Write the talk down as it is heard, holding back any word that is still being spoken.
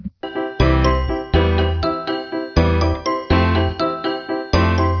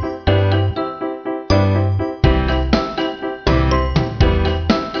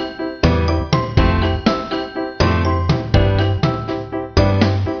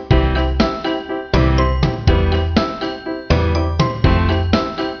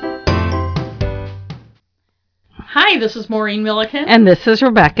Hi, this is Maureen Milliken. And this is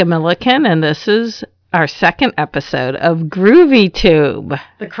Rebecca Milliken, and this is our second episode of Groovy Tube.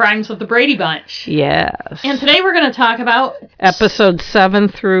 The Crimes of the Brady Bunch. Yes. And today we're going to talk about... Episodes 7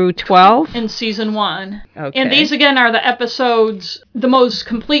 through 12? In Season 1. Okay. And these, again, are the episodes, the most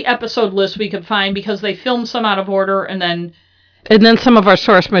complete episode list we could find because they filmed some out of order and then some of our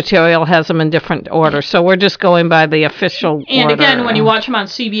source material has them in different order, so we're just going by the official order. And again, when you watch them on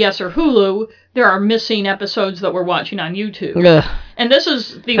CBS or Hulu, there are missing episodes that we're watching on YouTube. Ugh. And this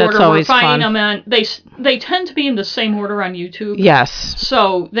is the order we're finding them in. They tend to be in the same order on YouTube. Yes.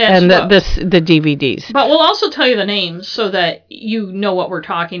 So that's the DVDs. But we'll also tell you the names so that you know what we're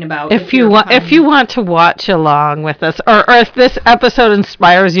talking about. If you want to watch along with us, or if this episode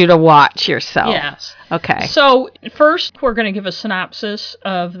inspires you to watch yourself. Yes. Okay. So first, we're going to give a synopsis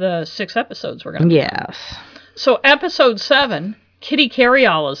of the 6 episodes we're going to Yes. So episode 7, Kitty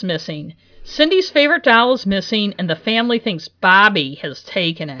Carryall is missing. Cindy's favorite doll is missing, and the family thinks Bobby has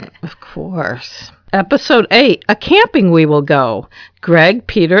taken it. Of course. Episode 8, A Camping We Will Go. Greg,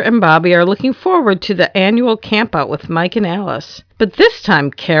 Peter, and Bobby are looking forward to the annual campout with Mike and Alice. But this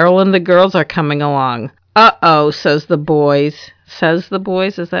time, Carol and the girls are coming along. Uh-oh, says the boys. Says the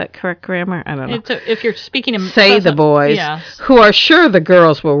boys? Is that correct grammar? I don't know. If you're speaking in Say present, the boys. Yes. Who are sure the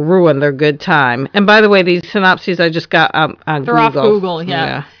girls will ruin their good time. And by the way, these synopses I just got on Google. They're off Google,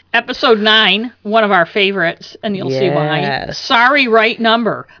 yeah. Episode 9, one of our favorites, and you'll see why. Sorry, right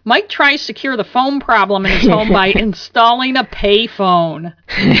number. Mike tries to cure the phone problem in his home by installing a payphone.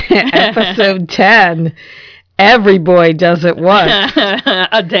 Episode 10, Every Boy Does It Once.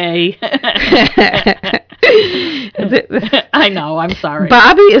 A day. I know, I'm sorry.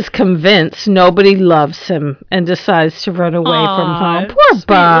 Bobby is convinced nobody loves him and decides to run away from home. Poor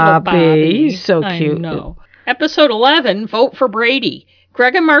Bobby. He's so cute. I know. Episode 11, Vote for Brady.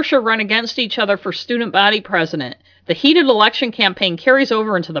 Greg and Marcia run against each other for student body president. The heated election campaign carries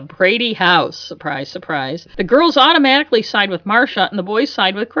over into the Brady house. Surprise, surprise. The girls automatically side with Marcia and the boys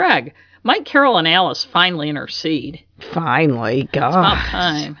side with Greg. Mike, Carol, and Alice finally intercede. Finally, God. It's about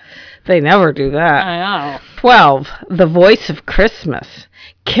time. They never do that. I know. 12, The Voice of Christmas.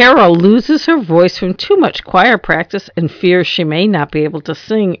 Carol loses her voice from too much choir practice and fears she may not be able to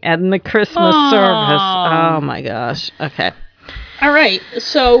sing in the Christmas service. Oh, my gosh. Okay. All right,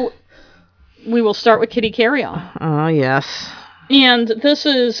 so we will start with Kitty Carryall. Oh, yes. And this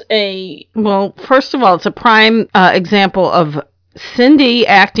is Well, first of all, it's a prime example of Cindy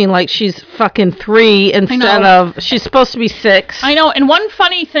acting like she's fucking 3 instead of... She's supposed to be 6. I know, and one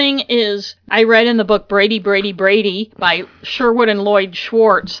funny thing is, I read in the book Brady, Brady, Brady by Sherwood and Lloyd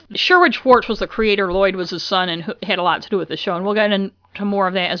Schwartz. Sherwood Schwartz was the creator, Lloyd was his son, and had a lot to do with the show, and we'll get into more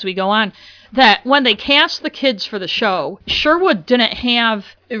of that as we go on. That when they cast the kids for the show, Sherwood didn't have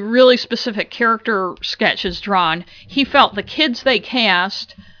really specific character sketches drawn. He felt the kids they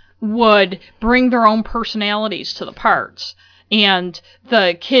cast would bring their own personalities to the parts. And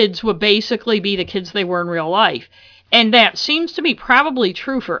the kids would basically be the kids they were in real life. And that seems to be probably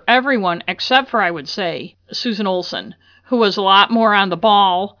true for everyone, except for, I would say, Susan Olsen, who was a lot more on the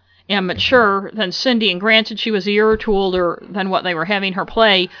ball and mature than Cindy, and granted she was a year or two older than what they were having her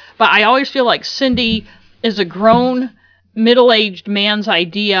play, but I always feel like Cindy is a grown, middle-aged man's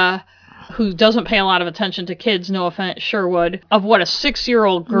idea who doesn't pay a lot of attention to kids, no offense, Sherwood, of what a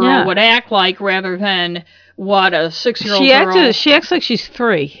 6-year-old girl would act like rather than what a 6-year-old girl... She acts like she's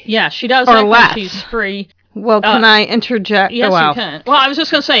 3. Yeah, she does or act less. like she's 3. Well, can I interject? Yes, you can. Well, I was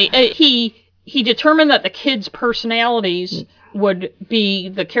just going to say, he determined that the kids' personalities would be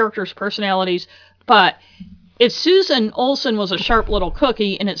the characters' personalities, but if Susan Olsen was a sharp little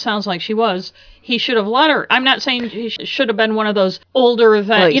cookie, and it sounds like she was, he should have let her. I'm not saying he should have been one of those older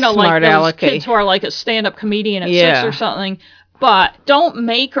that, like those kids who are like a stand-up comedian at 6 or something, but don't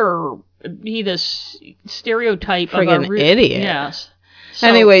make her be this stereotype of an idiot. Yes.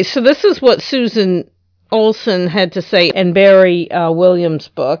 Anyway, so this is what Susan Olsen had to say in Barry Williams'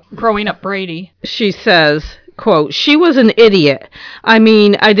 book, Growing Up Brady. She says, quote, "She was an idiot. I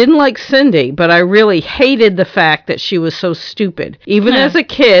mean, I didn't like Cindy, but I really hated the fact that she was so stupid. Even as a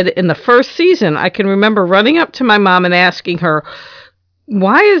kid, in the first season, I can remember running up to my mom and asking her,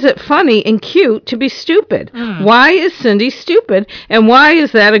 why is it funny and cute to be stupid? Why is Cindy stupid? And why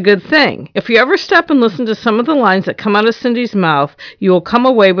is that a good thing? If you ever stop and listen to some of the lines that come out of Cindy's mouth, you will come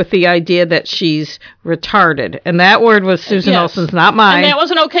away with the idea that she's retarded." And that word was Susan Olsen's, not mine. And that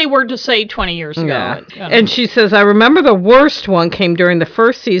was an okay word to say 20 years ago. Yeah. And she says, "I remember the worst one came during the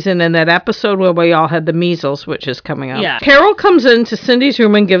first season in that episode where we all had the measles," which is coming up. Yeah. Carol comes into Cindy's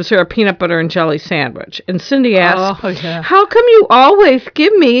room and gives her a peanut butter and jelly sandwich. And Cindy asks, "How come you always wife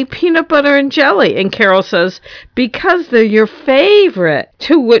give me peanut butter and jelly? And Carol says, because they're your favorite.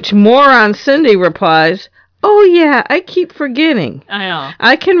 To which moron Cindy replies, oh, yeah, I keep forgetting. I know.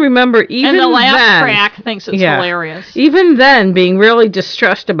 I can remember even then. And the laugh track thinks it's hilarious. Even then, being really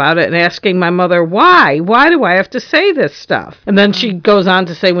distressed about it and asking my mother, why? Why do I have to say this stuff? And then she goes on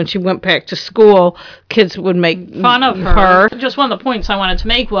to say when she went back to school, kids would make fun of her. Just one of the points I wanted to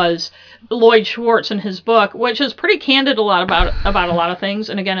make was Lloyd Schwartz in his book, which is pretty candid a lot about a lot of things.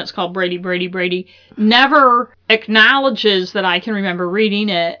 And again, it's called Brady, Brady, Brady. Never acknowledges that I can remember reading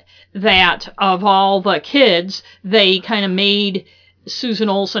it, that of all the kids, they kind of made Susan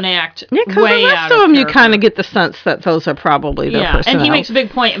Olsen act way out of character. Yeah, because the rest of them, you kind of get the sense that those are probably their personalities. And he makes a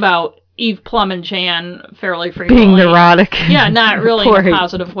big point about Eve Plum and Jan fairly frequently. Being neurotic. Yeah, not really in a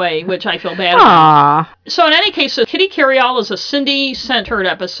positive way, which I feel bad about. So in any case, Kitty Carryall is a Cindy-centered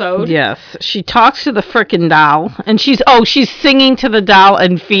episode. Yes. She talks to the frickin' doll, and she's singing to the doll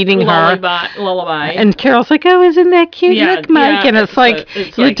and feeding her. Lullaby. And Carol's like, oh, isn't that cute? Look, Mike. And it's like,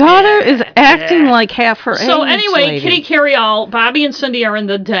 your daughter is acting like half her age. So anyway, lady. Kitty Carryall, Bobby and Cindy are in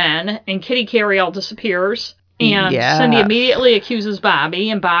the den, and Kitty Carryall disappears. And Cindy immediately accuses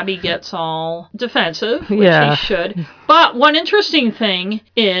Bobby, and Bobby gets all defensive, which he should. But one interesting thing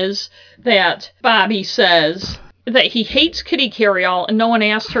is that Bobby says that he hates Kitty Carryall, and no one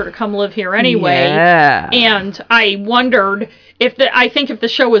asked her to come live here anyway. Yeah. And I wondered I think if the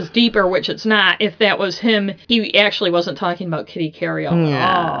show was deeper, which it's not, if that was him, he actually wasn't talking about Kitty Carryall.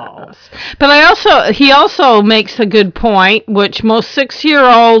 Yes. But he also makes a good point, which most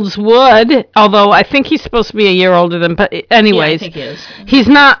 6-year-olds would, although I think he's supposed to be a year older than, but anyways, I think he is. He's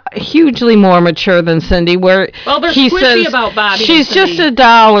not hugely more mature than Cindy, where there's he says about Bobby she's just a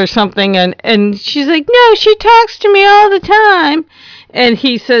doll or something, and she's like, no, she talks to me all the time. And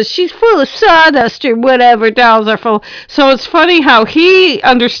he says, she's full of sawdust or whatever dolls are full. So it's funny how he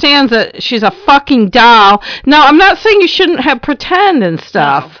understands that she's a fucking doll. Now, I'm not saying you shouldn't have pretend and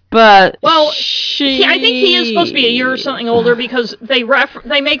stuff, but I think he is supposed to be a year or something older because they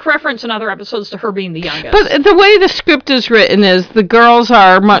make reference in other episodes to her being the youngest. But the way the script is written is the girls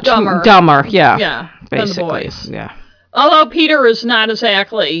are much dumber. Yeah, basically. Than the boys. Yeah. Although Peter is not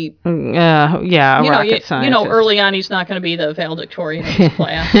exactly, rocket scientist. Early on he's not going to be the valedictorian in his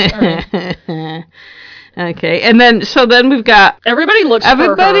class. Okay, and then we've got everybody looks for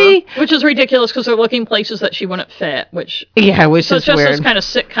her, which is ridiculous because they're looking places that she wouldn't fit. Which is just weird. This kind of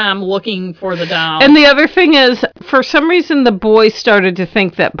sitcom looking for the doll. And the other thing is, for some reason, the boys started to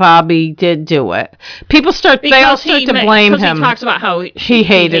think that Bobby did do it. They all start to blame him. Because he talks about how he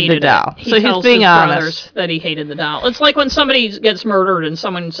hated the doll. So he's being honest that he hated the doll. It's like when somebody gets murdered and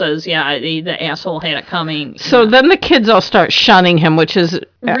someone says, "Yeah, the asshole had it coming." So then the kids all start shunning him, which is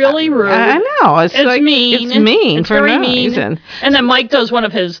really rude. I know. It's like, mean. It's mean. It's very no mean. reason. And then Mike does one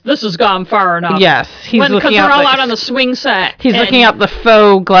of his, this has gone far enough. Yes. Because they're all out on the swing set. He's looking out the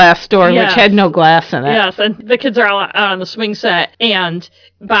faux glass door, which had no glass in it. Yes, and the kids are all out on the swing set, and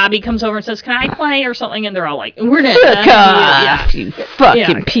Bobby comes over and says, can I play or something? And they're all like, we're not done. You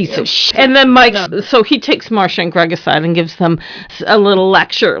fucking piece of shit. And then Mike, so he takes Marcia and Greg aside and gives them a little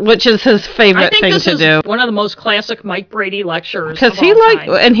lecture, which is his favorite thing to do. One of the most classic Mike Brady lectures. Because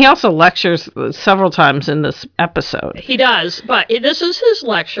and he also lectures several times in this episode. He does, but this is his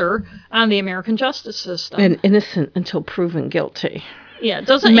lecture on the American justice system. And innocent until proven guilty. Yeah,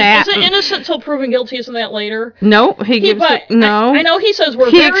 isn't innocent till proven guilty? Isn't that later? No, he gives it. No, I know he says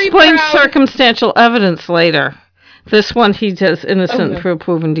He explains circumstantial evidence later. This one he does innocent until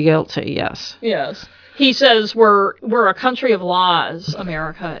proven guilty. Yes. Yes. He says we're a country of laws.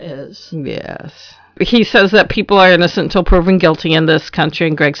 America is. Yes. He says that people are innocent until proven guilty in this country,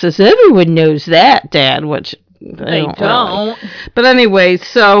 and Greg says everyone knows that, Dad. Which. They don't. Really. But anyway,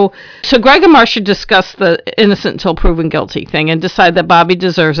 so Greg and Marcia discuss the innocent until proven guilty thing and decide that Bobby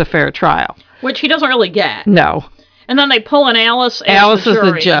deserves a fair trial. Which he doesn't really get. No. And then they pull in Alice as Alice the jury.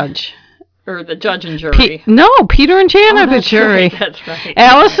 is the judge. Or the judge and jury. Peter and Jan are the jury. Right, that's right.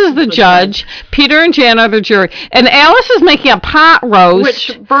 Alice is the judge. Peter and Jan are the jury. And Alice is making a pot roast.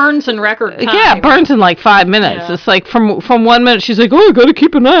 Which burns in record time. Yeah, it burns in like 5 minutes. Yeah. It's like from 1 minute she's like, oh, I got to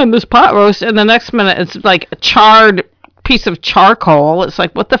keep an eye on this pot roast. And the next minute it's like a charred piece of charcoal. It's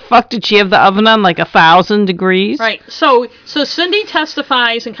like, what the fuck did she have the oven on? Like 1,000 degrees? Right. So Cindy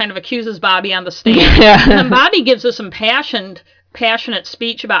testifies and kind of accuses Bobby on the stand. Yeah. And then Bobby gives this passionate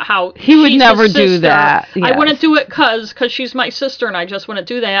speech about how he would never do that. Yes. I wouldn't do it because she's my sister and I just wouldn't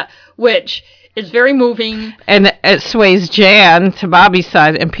do that, which It's very moving. And it sways Jan to Bobby's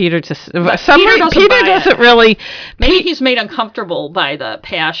side and Peter to... Peter doesn't really... Maybe he's made uncomfortable by the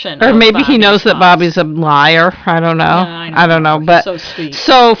passion. Or maybe he knows that Bobby's a liar. I don't know. Yeah, I don't know. But so sweet.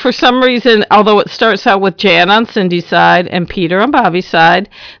 So for some reason, although it starts out with Jan on Cindy's side and Peter on Bobby's side,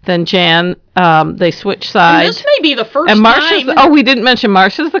 then Jan... they switch sides. And this may be the first time. Oh, we didn't mention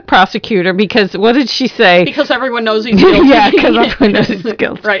Marcia's the prosecutor because what did she say? Because everyone knows he's guilty. Yeah, because everyone knows he's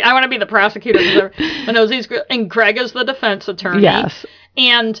guilty. Right. I want to be the prosecutor because everyone knows he's guilty. And Greg is the defense attorney. Yes.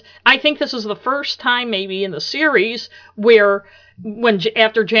 And I think this is the first time maybe in the series where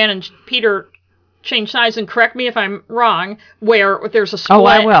after Jan and Peter change sides, and correct me if I'm wrong, where there's a split. Oh,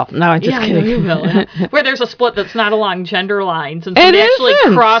 I will. No, I'm just kidding. You will. Where there's a split that's not along gender lines. And so it actually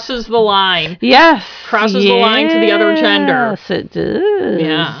crosses the line. Yes. Crosses the line to the other gender. Yes, it does.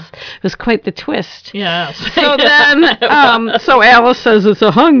 Yeah. It was quite the twist. Yes. So then, so Alice says it's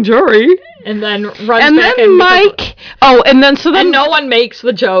a hung jury. And then runs and back then Mike. And no one makes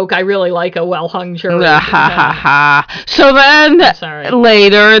the joke. I really like a well-hung jury. Ha ha ha. So then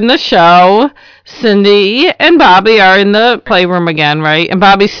later in the show, Cindy and Bobby are in the playroom again, right? And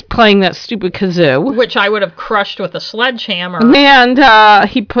Bobby's playing that stupid kazoo, which I would have crushed with a sledgehammer. And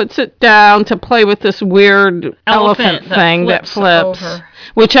he puts it down to play with this weird elephant thing that flips. Over.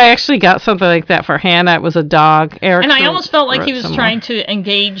 Which I actually got something like that for Hannah. It was a dog. Eric and I almost felt like he was trying to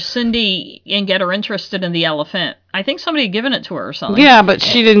engage Cindy and get her interested in the elephant. I think somebody had given it to her or something. Yeah, but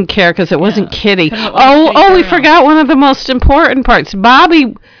she didn't care because it wasn't Kitty. We forgot one of the most important parts.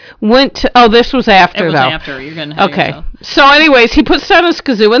 Bobby went to... Oh, this was after, though. It was after. You're going to have yourself. So anyways, he puts down his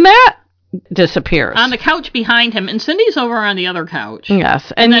kazoo and that disappears. On the couch behind him, and Cindy's over on the other couch.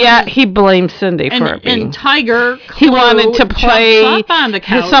 Yes, and yet he blames Cindy for it being... And Tiger he wanted to play on the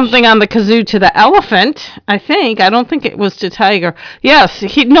couch. Something on the kazoo to the elephant, I think. I don't think it was to Tiger. Yes,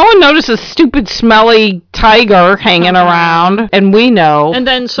 no one notices stupid, smelly Tiger hanging around, and we know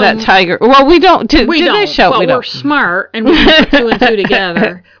that Tiger... Well, we don't... Did they show? Well, we're smart, and we put two and two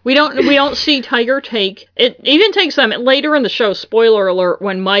together. We don't see Tiger take... It even takes them later in the show, spoiler alert,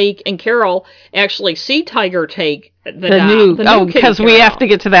 when Mike and Carol actually see Tiger take the new because we have to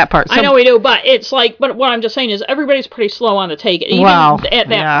get to that part. So, I know we do, but it's like, but what I'm just saying is everybody's pretty slow on the take. Even at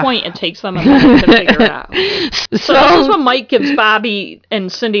that point, it takes them a minute to figure it out. So this is when Mike gives Bobby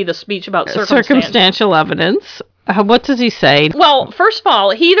and Cindy the speech about circumstantial evidence. What does he say? Well, first of all,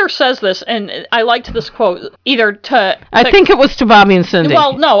 he either says this, and I liked this quote, either to... I think it was to Bobby and Cindy.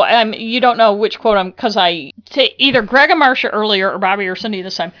 Well, no, you don't know which quote because either Greg and Marcia earlier, or Bobby or Cindy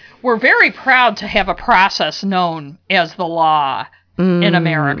this time, we're very proud to have a process known as the law in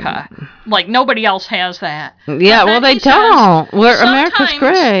America. Like, nobody else has that. Yeah, well, they don't. America's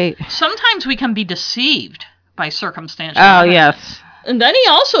great. Sometimes we can be deceived by circumstantial evidence. Yes. And then he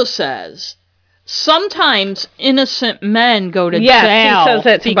also says... Sometimes innocent men go to jail. Yes, he says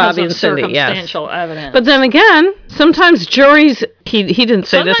that to Bobby and Cindy. Circumstantial evidence. But then again, sometimes juries. He didn't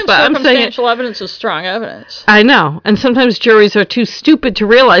say this, but I'm saying circumstantial evidence is strong evidence. I know, and sometimes juries are too stupid to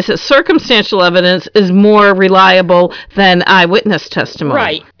realize that circumstantial evidence is more reliable than eyewitness testimony.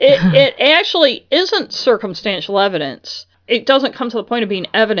 Right. It actually isn't circumstantial evidence. It doesn't come to the point of being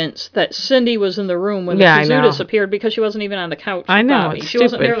evidence that Cindy was in the room when the kazoo disappeared because she wasn't even on the couch. I know, Bobby. it's she stupid.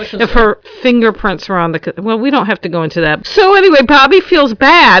 Wasn't near the kazoo. If her fingerprints were on the... Well, we don't have to go into that. So anyway, Bobby feels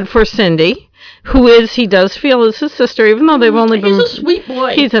bad for Cindy, he does feel is his sister, even though they've only been... He's a sweet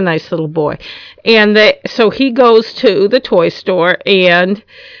boy. He's a nice little boy. And so he goes to the toy store and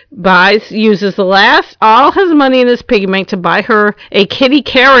uses all his money in his piggy bank to buy her a kitty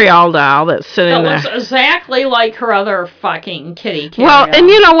carry-all doll that's sitting there. That looks exactly like her other fucking kitty carry-all. Well, and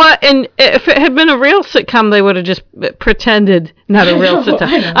you know what? And if it had been a real sitcom, they would have just pretended, not a real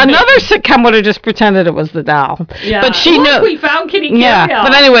sitcom. Another sitcom would have just pretended it was the doll. Yeah. But she knew. We found kitty carry-all. Yeah.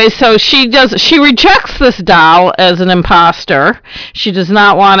 But anyway, so she rejects this doll as an imposter. She does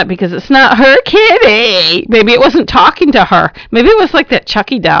not want it because it's not her kitty. Maybe it wasn't talking to her. Maybe it was like that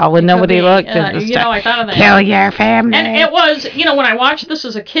Chucky doll when nobody looked. I thought of that. Kill your family. And it was, when I watched this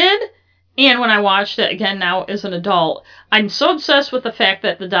as a kid, and when I watched it again now as an adult, I'm so obsessed with the fact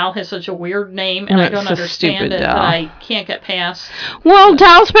that the doll has such a weird name, and I don't understand it, that I can't get past. Well,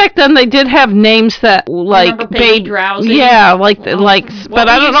 dolls back then, they did have names that, like, Baby Drowsy? Yeah, but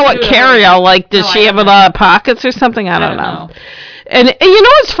I don't know what carry-all, does she have a lot of pockets or something? I don't know. And you know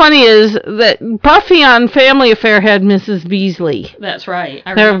what's funny is that Buffy on Family Affair had Mrs. Beasley. That's right.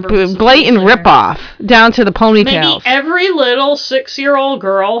 They're blatant ripoff, down to the ponytails. Maybe every little 6-year-old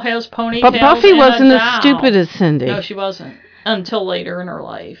girl has ponytails. But Buffy wasn't as stupid as Cindy. No, she wasn't. until later in her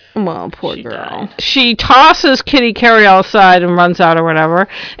life. Well, poor She girl. died. She tosses Kitty Carol aside and runs out or whatever.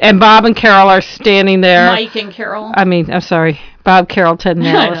 And Bob and Carol are standing there. Mike and Carol. I'm sorry. Bob, Carol, Ted, and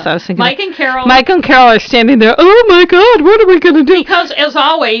Alice. I was thinking Mike and Carol. Mike and Carol are standing there. Oh my God, what are we going to do? Because, as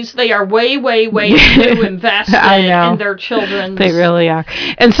always, they are way, way, way too invested in their children. They really are.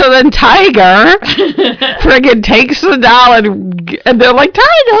 And so then Tiger friggin' takes the doll and they're like,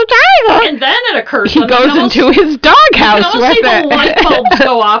 Tiger! And then it occurs He goes into his doghouse with it. it. The light bulbs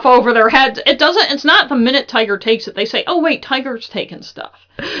go off over their heads. It's not the minute Tiger takes it. They say, oh, wait, Tiger's taking stuff.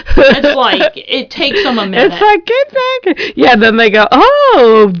 It's like, it takes them a minute. It's like, get back. Yeah, then they go,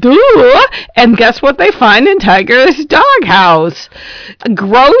 oh, duh. And guess what they find in Tiger's doghouse?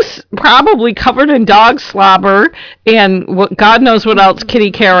 Gross, probably covered in dog slobber, and what God knows what else,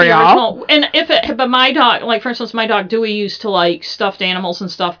 Kitty Carryall. And but my dog, like for instance, my dog Dewey used to like stuffed animals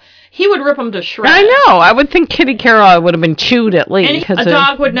and stuff. He would rip them to shreds. I know. I would think Kitty Carryall would have been chewed at least. And a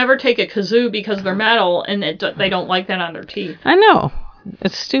dog would never take a kazoo because they're metal, and they don't like that on their teeth. I know.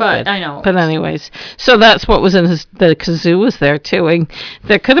 It's stupid. But I know. But anyways, so that's what was in the kazoo was there too, and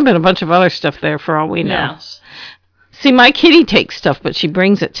there could have been a bunch of other stuff there for all we know. Yes. See, my kitty takes stuff, but she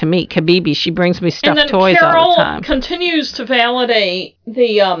brings it to me. Kabibi, she brings me stuffed toys Carol all the time. Continues to validate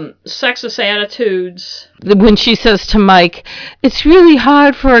the sexist attitudes. When she says to Mike, it's really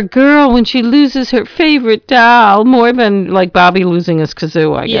hard for a girl when she loses her favorite doll, more than like Bobby losing his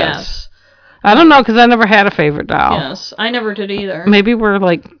kazoo, I guess. Yes. I don't know, because I never had a favorite doll. Yes, I never did either. Maybe we're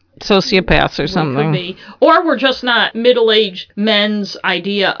like sociopaths or something. Could be. Or we're just not middle-aged men's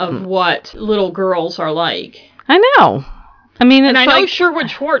idea of what little girls are like. I know. I mean, it's and I know like, Sherwood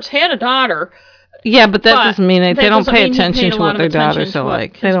Schwartz had a daughter. Yeah, but that doesn't mean they don't pay attention to what their attention daughters are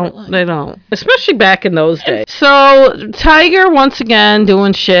like. They don't. Especially back in those days. So, Tiger, once again,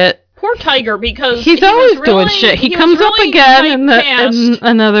 doing shit. Poor Tiger, because he's always doing shit. He comes up again in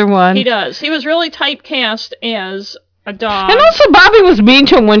another one. He does. He was really typecast as a dog. And also, Bobby was mean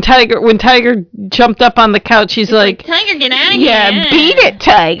to him when Tiger jumped up on the couch. He's like, Tiger, get out of here. Yeah, beat it,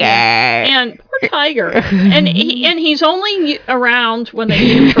 Tiger. And poor Tiger. and he's only around when they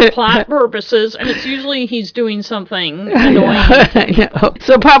need him for plot purposes, and it's usually he's doing something annoying. I know.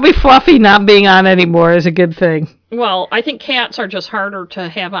 So probably Fluffy not being on anymore is a good thing. Well, I think cats are just harder to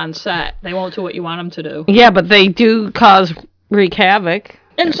have on set. They won't do what you want them to do. Yeah, but they do wreak havoc.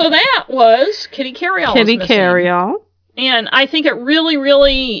 And so that was Kitty Carryall. Kitty Carryall. And I think it really,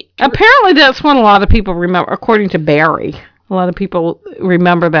 really... Apparently that's one a lot of people remember, according to Barry. A lot of people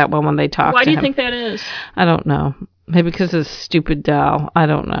remember that one when they talk to him. Why do you think that is? I don't know. Maybe because it's a stupid doll. I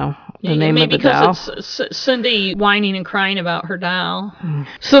don't know the name of the doll. Maybe because it's Cindy whining and crying about her doll.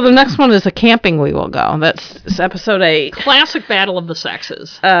 So the next one is a camping we will go. That's episode 8. Classic Battle of the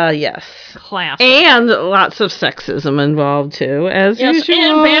Sexes. Yes. Classic. And lots of sexism involved too, as usual.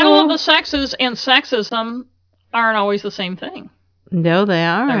 And Battle of the Sexes and sexism aren't always the same thing. No, they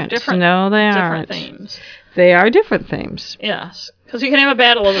aren't. They're different. No, they Different aren't. themes. They are different themes. Yes. Because you can have a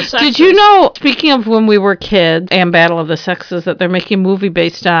Battle of the Sexes. Did you know, speaking of when we were kids and Battle of the Sexes, that they're making a movie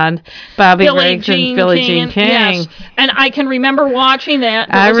based on Bobby Riggs and Billie Jean King? Yes. And I can remember watching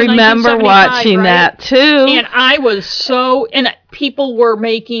that. I remember watching that too. And I was and people were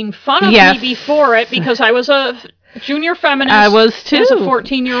making fun of me before it because I was a junior feminist. I was too. As a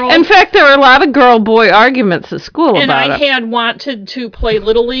 14-year-old. In fact, there were a lot of girl-boy arguments at school about it. And I had wanted to play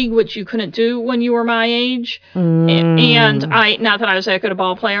Little League, which you couldn't do when you were my age. And not that I was that good a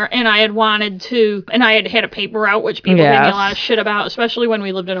ball player, and I had wanted to, and I had had a paper out, which people gave me a lot of shit about, especially when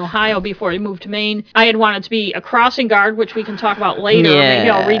we lived in Ohio before we moved to Maine. I had wanted to be a crossing guard, which we can talk about later. Maybe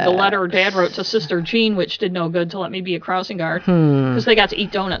I'll read the letter Dad wrote to Sister Jean, which did no good to let me be a crossing guard, because they got to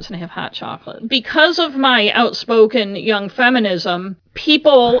eat donuts and have hot chocolate. Because of my outspoken young feminism,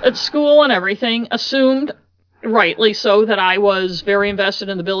 people at school and everything assumed, rightly so, that I was very invested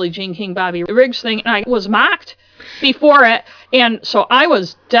in the Billie Jean King Bobby Riggs thing, and I was mocked before it, and so I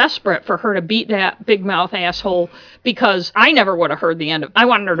was desperate for her to beat that big mouth asshole, because I never would have heard the end of it. I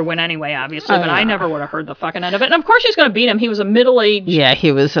wanted her to win anyway, obviously, but I never would have heard the fucking end of it. And of course she's going to beat him. He was a middle-aged... Yeah,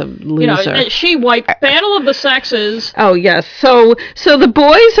 he was a loser. She wiped Battle of the Sexes. Oh, yes. So the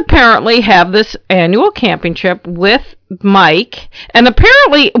boys apparently have this annual camping trip with Mike, and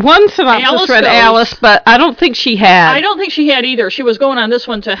apparently one synopsis read Alice, but I don't think she had. I don't think she had either. She was going on this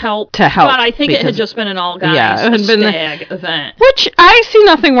one to help. But I think it had just been an all-guys stag event. Which I see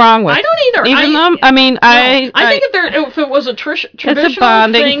nothing wrong with. I don't either. Even though, I think if it was a traditional it's a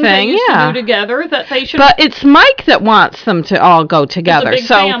bonding thing they used to do together, that they should... But it's Mike that wants them to all go together.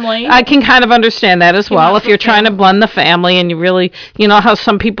 It's a big family. I can kind of understand that as well. If you're trying to blend the family and you really, how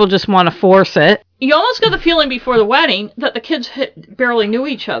some people just want to force it. you almost got the feeling before the wedding that the kids barely knew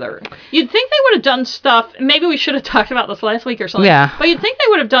each other. You'd think they would have done stuff. Maybe we should have talked about this last week or something. Yeah. But you'd think they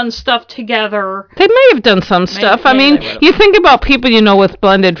would have done stuff together. They may have done some stuff. I mean, you think about people you know with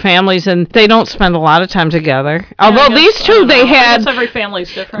blended families, and they don't spend a lot of time together. Although these two, they had. I guess every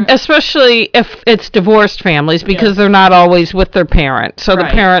family's different. Especially if it's divorced families, because they're not always with their parent. So the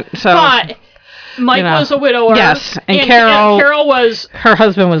parent. But Mike was a widower. Yes, and Carol was... Her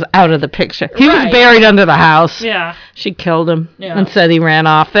husband was out of the picture. He was buried under the house. Yeah. She killed him and said he ran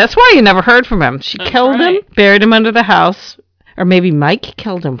off. That's why you never heard from him. She killed him, buried him under the house. Or maybe Mike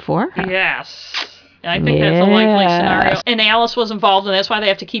killed him for her. Yes. I think that's a likely scenario. And Alice was involved, and that's why they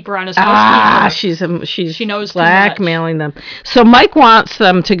have to keep her on as housekeeper. She knows blackmailing them. So Mike wants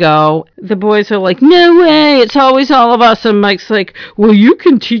them to go. The boys are like, no way, it's always all of us. And Mike's like, well, you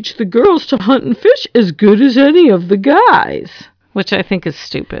can teach the girls to hunt and fish as good as any of the guys. Which I think is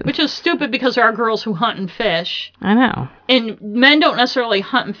stupid. Which is stupid because there are girls who hunt and fish. I know. And men don't necessarily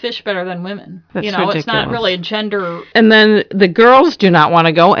hunt and fish better than women. That's ridiculous. It's not really a gender... And then the girls do not want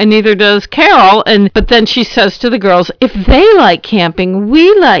to go, and neither does Carol. But then she says to the girls, if they like camping,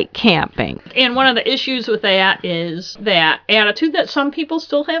 we like camping. And one of the issues with that is that attitude that some people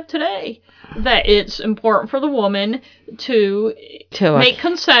still have today. That it's important for the woman to make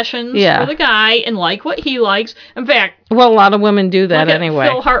concessions for the guy and like what he likes. In fact... Well, a lot of women do that anyway.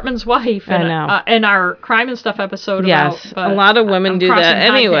 Phil Hartman's wife in our Crime and Stuff episode. Yes, a lot of women do that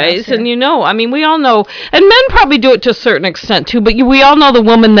anyways. And we all know, and men probably do it to a certain extent too, but we all know the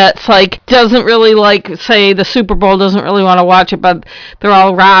woman that's like, doesn't really like, say, the Super Bowl, doesn't really want to watch it, but they're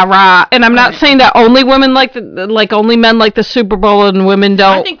all rah, rah. And I'm not saying that only women only men like the Super Bowl and women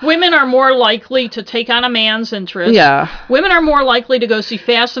don't. I think women are more likely to take on a man's interest. Yeah. Women are more likely to go see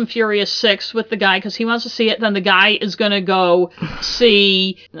Fast and Furious 6 with the guy because he wants to see it than the guy is going to go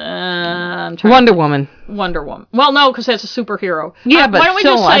see Wonder Woman. Well, no, because that's a superhero. Yeah, but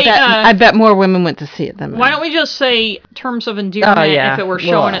still, I bet more women went to see it than men. Why don't we just say Terms of Endearment if it were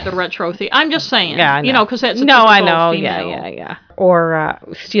showing at the retro theater? I'm just saying. Yeah, I know. Because that's a typical female. Yeah. Or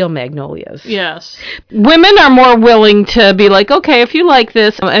Steel Magnolias. Yes. Women are more willing to be like, okay, if you like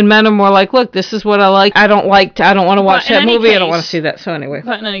this, and men are more like, look, this is what I like. I don't want to watch that movie. I don't want to see that. So anyway.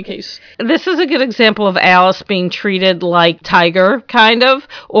 But in any case. This is a good example of Alice being treated like Tiger, kind of,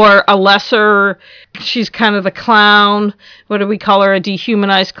 or a lesser... She's kind of the clown. What do we call her? A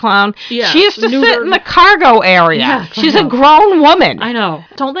dehumanized clown? Yeah. She used to sit in the cargo area. Yes, she's a grown woman. I know.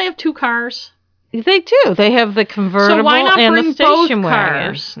 Don't they have 2 cars? They do. They have the convertible so why not and bring the station both wagon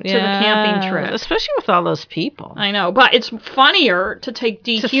cars to the camping trip. Especially with all those people. I know, but it's funnier to take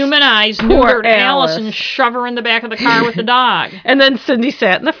dehumanized, neutered Alice and shove her in the back of the car with the dog. And then Cindy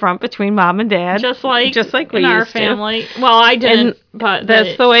sat in the front between Mom and Dad. Just like we in our used family. To. Well, I didn't, but...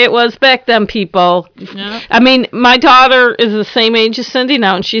 That's the way it was back then, people. Yeah. I mean, my daughter is the same age as Cindy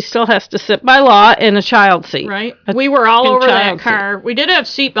now, and she still has to sit by law in a child seat. Right. We were all over that car. We did have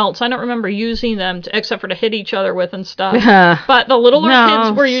seatbelts. I don't remember using them except for to hit each other with and stuff. But the littler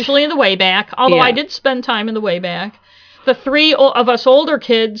kids were usually in the way back, although I did spend time in the way back. The 3 of us older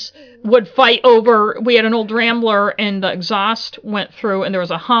kids would fight over, we had an old Rambler and the exhaust went through and there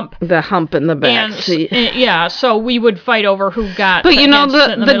was a hump. The hump in the back seat. So we would fight over who got But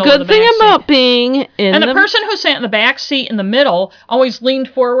the good thing about being in the person who sat in the back seat in the middle always leaned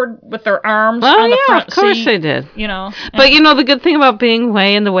forward with their arms on the front seat. Of course they did. But the good thing about being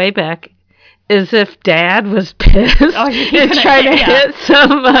way in the way back is if Dad was pissed and trying to hit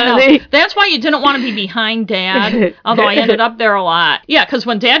somebody. No, that's why you didn't want to be behind Dad, although I ended up there a lot. Yeah, because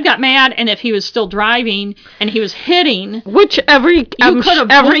when Dad got mad and if he was still driving and he was hitting... Which every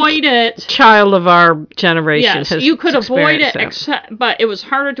child of our generation has you could avoid it, but it was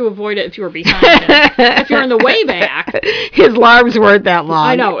harder to avoid it if you were behind him. If you're in the way back... His arms weren't that long.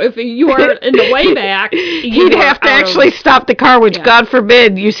 I know. If you were in the way back... He'd have to actually stop the car, which God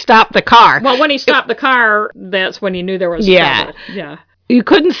forbid you stop the car. Well, when he stopped the car, that's when you knew there was trouble. Yeah. You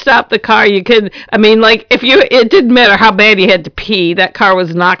couldn't stop the car. You could, it didn't matter how bad you had to pee, that car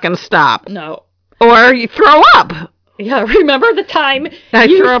was not going to stop. No. Or you throw up. Yeah, remember the time I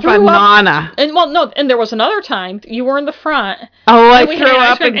threw up on Nana. And there was another time you were in the front. Oh, I threw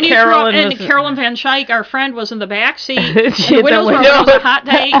up and Carolyn Van Schaik, our friend, was in the back seat. And the windows were, it was a hot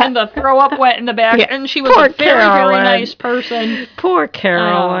day, and the throw up went in the back, and she was a very, very nice person. Poor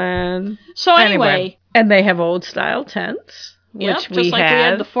Carolyn. So anyway. And they have old style tents. which just like we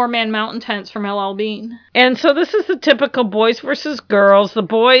had the 4-man mountain tents from LL Bean. And so this is the typical boys versus girls. The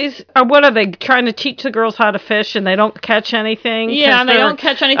boys, what are they, trying to teach the girls how to fish and they don't catch anything? Yeah, they don't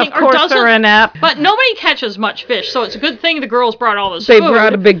catch anything. Of course they're inept. But nobody catches much fish, so it's a good thing the girls brought all this food. They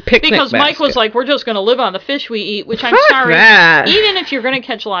brought a big picnic because basket. Mike was like, we're just going to live on the fish we eat, which I'm sorry. That. Even if you're going to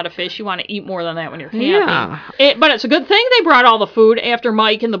catch a lot of fish, you want to eat more than that when you're camping. Yeah. But it's a good thing they brought all the food after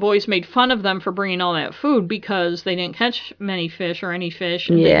Mike and the boys made fun of them for bringing all that food because they didn't catch many fish or any fish.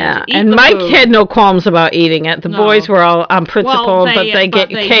 Yeah, and Mike had no qualms about eating it. The boys were all on principle, but they get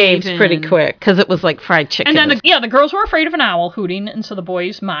caves pretty quick because it was like fried chicken. And then, the girls were afraid of an owl hooting, and so the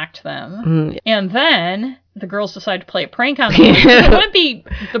boys mocked them. And then the girls decided to play a prank on them. It wouldn't be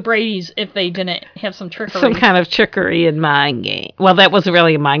the Bradys if they didn't have some trickery. Some kind of trickery and mind game. Well, that wasn't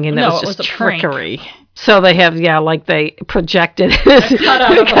really a mind game. That was just trickery. Prank. So they have, like they projected it. Cut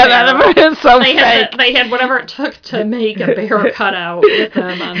out of it. So they had whatever it took to make a bear cutout with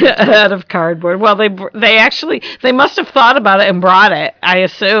them on out of cardboard. Well, they must have thought about it and brought it, I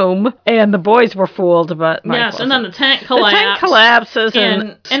assume. And the boys were fooled, but Mike wasn't. And then the tent collapsed. The tent collapses.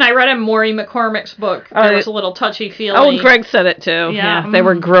 And I read in Maury McCormick's book, there was a little touchy-feely. Oh, and Greg said it too. Yeah, they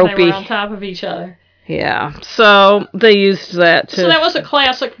were gropey. They were on top of each other. Yeah, so they used that So that was a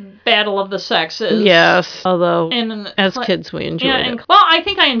classic battle of the sexes. Yes, although as kids we enjoyed it. Well, I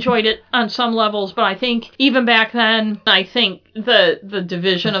think I enjoyed it on some levels, but I think even back then, I think the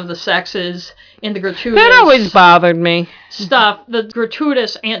division of the sexes and the gratuitous... That always bothered me. The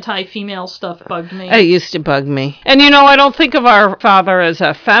gratuitous anti-female stuff bugged me. It used to bug me. And I don't think of our father as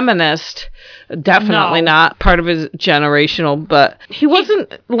a feminist. Definitely not. Part of his generational, but he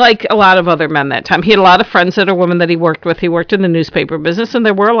wasn't like a lot of other men that time. He had a lot of friends that are women that he worked with. He worked in the newspaper business, and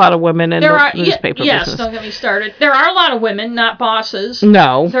there were a lot of women in the newspaper business. Yes, don't get me started. There are a lot of women, not bosses.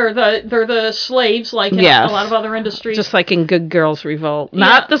 No. They're the slaves, like in a lot of other industries. Just like in Good Girls Revolt.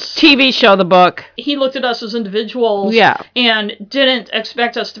 Not the TV show, the book. He looked at us as individuals and didn't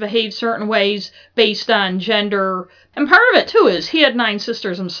expect us to behave certain ways based on gender. And part of it, too, is he had 9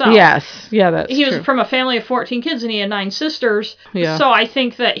 sisters himself. Yes. Yeah, that's true. He was from a family of 14 kids, and he had 9 sisters. Yeah. So I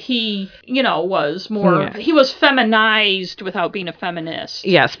think that he, was more... Yeah. He was feminized without being a feminist.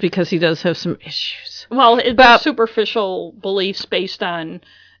 Yes, because he does have some issues. Well, it's superficial beliefs based on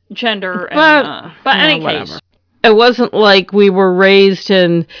gender. But in any case... It wasn't like we were raised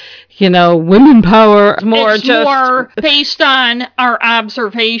in, women power. It's more based on our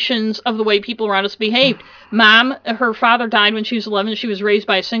observations of the way people around us behaved. Mom, her father died when she was 11. She was raised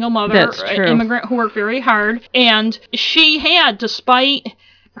by a single mother, an immigrant who worked very hard. And she had, despite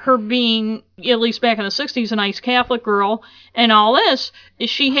her being, at least back in the 60s, a nice Catholic girl and all this,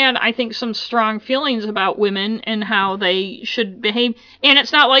 she had, I think, some strong feelings about women and how they should behave. And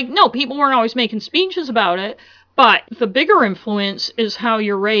it's not like, people weren't always making speeches about it. But the bigger influence is how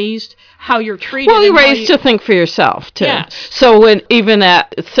you're raised, how you're treated. Well, you're raised to think for yourself, too. Yes. So when even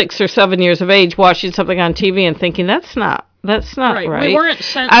at 6 or 7 years of age, watching something on TV and thinking, that's not right. We weren't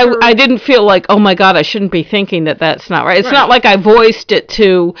sent I didn't feel like, oh my God, I shouldn't be thinking that's not right. It's not like I voiced it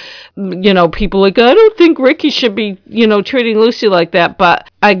to, people like, I don't think Ricky should be, treating Lucy like that. But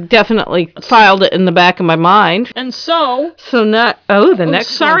I definitely filed it in the back of my mind. And so not, the next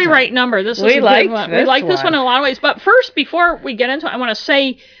one. Sorry, right number. This is a good one. We like this one in a lot of ways. But first, before we get into it, I want to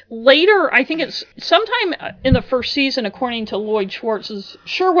say later, I think it's sometime in the first season, according to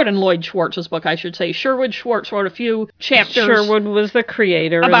Sherwood and Lloyd Schwartz's book, I should say. Sherwood Schwartz wrote a few chapters. Sherwood was the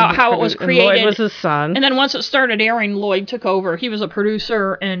creator. About how it was created. Lloyd was his son. And then once it started airing, Lloyd took over. He was a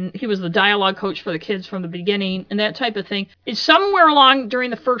producer, and he was the dialogue coach for the kids from the beginning, and that type of thing. It's somewhere along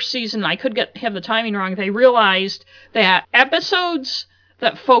during the first season, I could have the timing wrong, they realized that episodes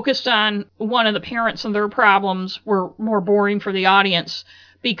that focused on one of the parents and their problems were more boring for the audience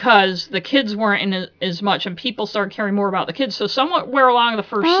because the kids weren't in as much and people started caring more about the kids. So somewhere along the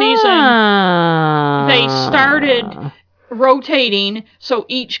first season, they started rotating, so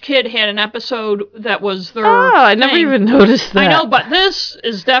each kid had an episode that was their I never even noticed that. I know, but this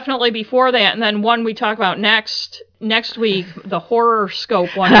is definitely before that, and then one we talk about next week, the horror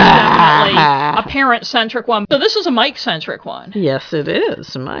scope one, is definitely a parent-centric one. So this is a Mike-centric one. Yes, it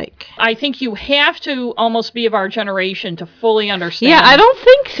is, Mike. I think you have to almost be of our generation to fully understand. Yeah, I don't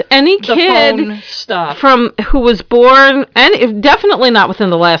think any kid stuff from who was born, and definitely not within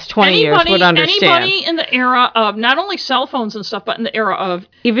the last 20 years, would understand. Anybody in the era of not only cell phones and stuff, but in the era of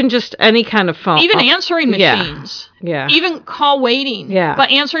even just any kind of phone, even answering machines. Yeah. Even call waiting. Yeah.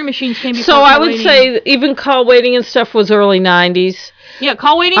 But answering machines came before So call I would waiting. say even call waiting and stuff was early 90s. Yeah,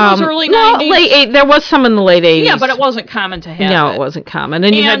 call waiting was early 90s. No, there was some in the late 80s. Yeah, but it wasn't common to have No, it. it wasn't common.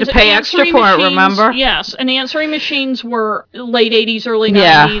 And you had to pay extra for machines, it, remember? Yes, and answering machines were late 80s, early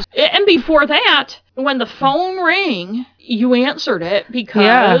 90s. And before that, when the phone rang, you answered it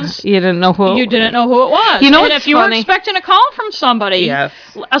because you didn't know who it was. You know, and if you were expecting a call from somebody, yes,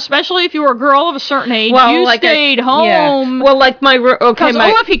 especially if you were a girl of a certain age, you stayed home. Yeah. Well, like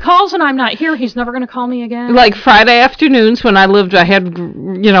if he calls and I'm not here, he's never going to call me again. Like Friday afternoons when I had,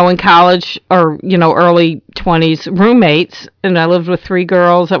 in college or, early 20s roommates, and I lived with 3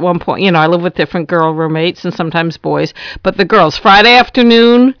 girls at one point. I lived with different girl roommates and sometimes boys. But the girls, Friday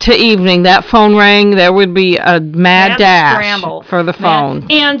afternoon to evening, that phone rang, there would be a mad dash scramble for the phone.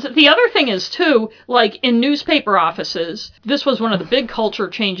 And the other thing is, too, like in newspaper offices, this was one of the big culture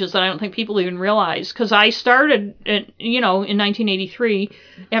changes that I don't think people even realize, because I started, in 1983,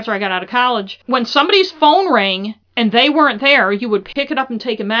 after I got out of college. When somebody's phone rang, and they weren't there, you would pick it up and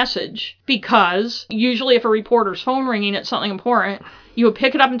take a message, because usually if a reporter's phone ringing, it's something important. You would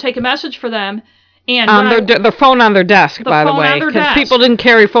pick it up and take a message for them. And the phone on their desk, by the way, because people didn't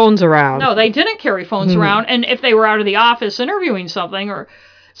carry phones around. No, they didn't carry phones around. And if they were out of the office interviewing something or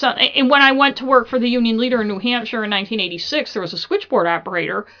something, and when I went to work for the union leader in New Hampshire in 1986, there was a switchboard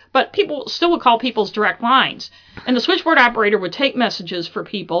operator, but people still would call people's direct lines. And the switchboard operator would take messages for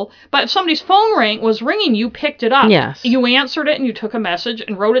people, but if somebody's phone was ringing, you picked it up. Yes. You answered it and you took a message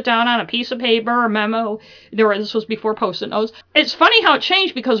and wrote it down on a piece of paper or memo. This was before Post-it notes. It's funny how it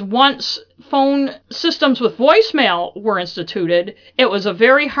changed, because once phone systems with voicemail were instituted, it was a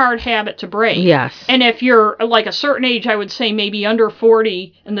very hard habit to break. Yes. And if you're like a certain age, I would say maybe under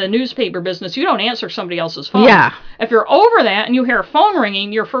 40 in the newspaper business, you don't answer somebody else's phone. Yeah. If you're over that and you hear a phone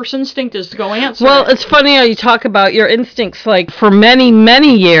ringing, your first instinct is to go answer Well, it's funny how you talk about your instincts. Like, for many,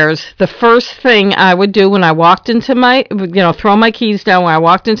 many years, the first thing I would do when I walked into my, throw my keys down when I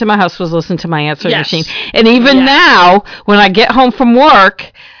walked into my house was listen to my answering machine. And even now, when I get home from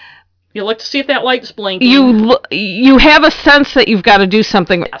work, you look to see if that light's blinking. You have a sense that you've got to do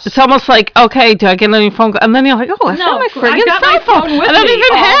something. Yes. It's almost like, okay, do I get any phone call? And then you're like, I got my friggin' cell phone. I don't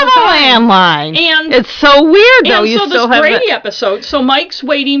even have a landline. And it's so weird, though. And so this Brady episode, so Mike's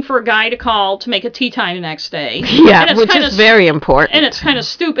waiting for a guy to call to make a tea time the next day. Yeah, which is very important. And it's kind of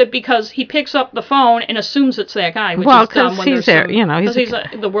stupid, because he picks up the phone and assumes it's that guy. Which is dumb when he's there.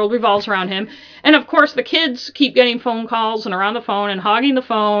 The world revolves around him. And of course, the kids keep getting phone calls and are on the phone and hogging the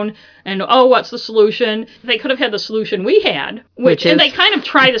phone. And, what's the solution? They could have had the solution we had, and they kind of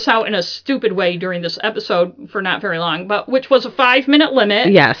try this out in a stupid way during this episode for not very long, but which was a 5-minute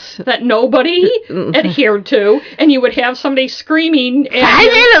limit. Yes. That nobody adhered to, and you would have somebody screaming.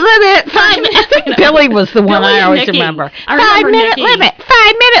 5-minute limit! 5 minutes! Billy was the one I always remember. 5-minute limit!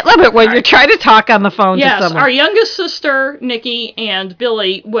 5-minute limit! When you try to talk on the phone to someone. Yes, our youngest sister, Nikki, and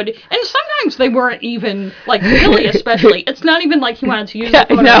Billy would, and sometimes they weren't even, like Billy especially, it's not even like he wanted to use the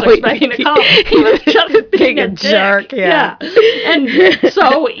phone. He was just being a jerk. Yeah. And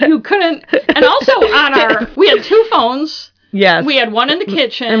so you couldn't. And also we had 2 phones. Yes. We had one in the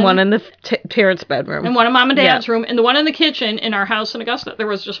kitchen. And one in the parents' bedroom. And one in Mom and Dad's room. And the one in the kitchen in our house in Augusta, there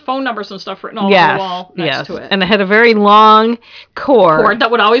was just phone numbers and stuff written all over the wall next to it. And it had a very long cord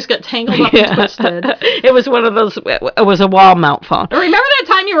that would always get tangled up and twisted. It was one of those, it was a wall mount phone. Remember that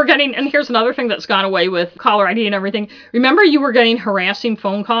time you were getting, and here's another thing that's gone away with caller ID and everything. Remember you were getting harassing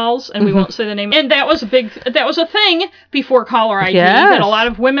phone calls, and we won't say the name. And that was a thing before caller ID. That a lot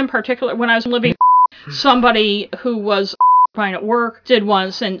of women, particularly when I was living, somebody who was fine at work did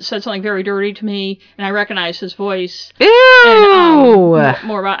once and said something very dirty to me, and I recognized his voice. Ew! And,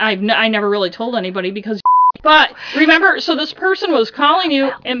 more about I never really told anybody because. But remember, so this person was calling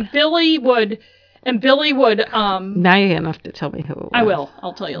you, and Billy would. Now you have to tell me who it was. I will.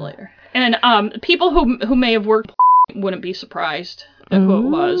 I'll tell you later. And people who may have worked wouldn't be surprised at who it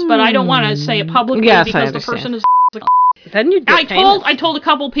was, but I don't want to say it publicly because the person is. Then you'd get famous. I told a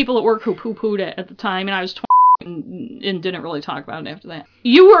couple of people at work who poo-pooed it at the time, and I was 20. And didn't really talk about it after that.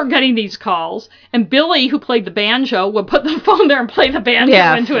 You were getting these calls, and Billy, who played the banjo, would put the phone there and play the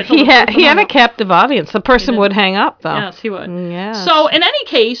banjo into it. He had a captive audience. The person would hang up, though. Yes, he would. Yes. So, in any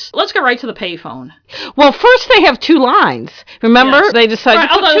case, let's get right to the payphone. Well, first they have 2 lines. Remember? Yes. They decided to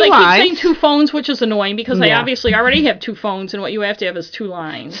put 2 lines. Although they keep saying 2 phones, which is annoying, because they obviously already have 2 phones, and what you have to have is 2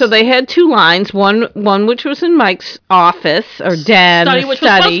 lines. So they had 2 lines, one which was in Mike's office, or den, study, which was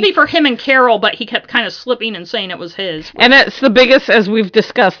supposed to be for him and Carol, but he kept kind of slipping and saying it was his. And it's the biggest, as we've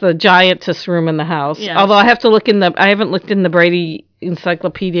discussed, the giantest room in the house. Yes. Although I haven't looked in the Brady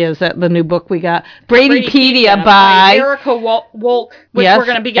encyclopedia. Is that the new book we got? Bradypedia by Erica Wolk, which yes, we're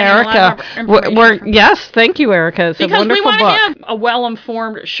going to be getting Erica. a lot of information from. Yes, thank you, Erica. It's because a wonderful we want book. to have a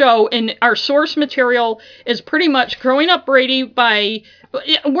well-informed show, and our source material is pretty much Growing Up Brady by...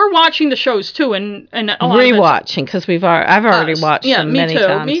 We're watching the shows too, and a lot rewatching because I've already watched them many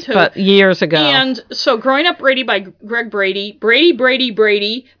times, me too. But years ago. And so, Growing Up Brady by Greg Brady,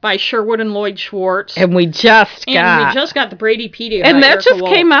 Brady by Sherwood and Lloyd Schwartz, and we just got the Bradypedia, and that Erica just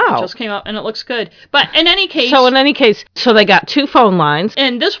Wolf. came out. It just came out, and it looks good. But in any case, so they got 2 phone lines,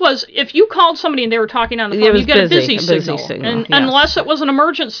 and this was if you called somebody and they were talking on the phone, you get a busy signal, and yes. unless it was an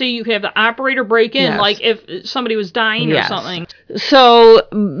emergency, you could have the operator break in, yes. like if somebody was dying yes. or something. So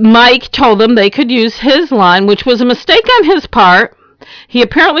Mike told them they could use his line, which was a mistake on his part. He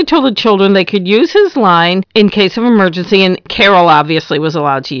apparently told the children they could use his line in case of emergency, and Carol obviously was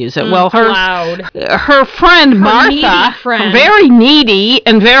allowed to use it. Well, her friend Martha, very needy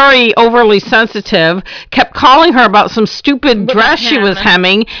and very overly sensitive, kept calling her about some stupid dress she was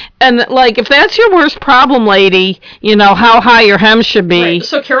hemming. And, like, if that's your worst problem, lady, you know, how high your hem should be. Right.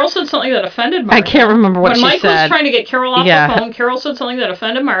 So Carol said something that offended Martha. I can't remember what she said. When Mike was trying to get Carol off the phone, Carol said something that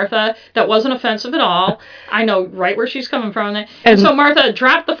offended Martha that wasn't offensive at all. I know right where she's coming from. And so Martha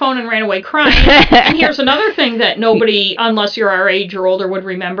dropped the phone and ran away crying. And here's another thing that nobody, unless you're our age or older, would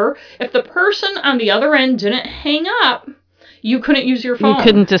remember. If the person on the other end didn't hang up, you couldn't use your phone. You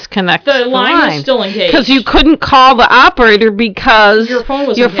couldn't disconnect the line. Was still engaged. Because you couldn't call the operator because your phone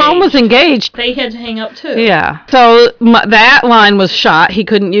was engaged. They had to hang up too. Yeah. So that line was shot. He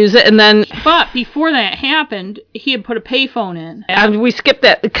couldn't use it. And then... But before that happened, he had put a payphone in. And we skipped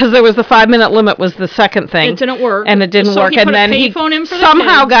that because there was the 5-minute limit was the second thing. It didn't work. And it didn't work. And then he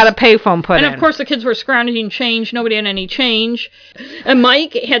somehow got a payphone put in. And of course the kids were scrounging change. Nobody had any change. And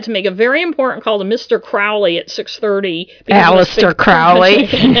Mike had to make a very important call to Mr. Crowley at 6:30. Alistair Crowley.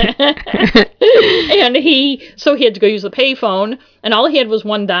 And he had to go use the payphone, and all he had was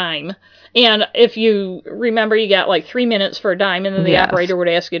 $1 dime. And if you remember, you got like 3 minutes for a dime, and then the operator would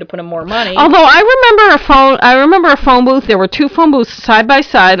ask you to put in more money. Although I remember a phone booth. There were 2 phone booths side by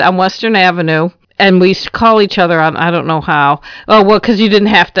side on Western Avenue. And we used to call each other on, I don't know how. Oh, well, because you didn't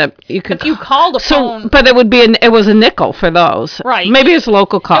have to. You could. If you called a phone. But it was a nickel for those. Right. Maybe it's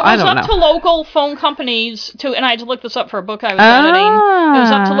local call. I don't know. It was up to local phone companies to, and I had to look this up for a book I was editing. It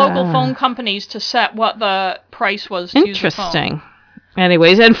was up to local phone companies to set what the price was to use the phone. Interesting.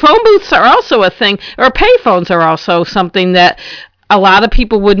 Anyways, and phone booths are also a thing, or payphones are also something that a lot of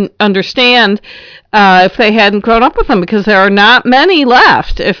people wouldn't understand if they hadn't grown up with them, because there are not many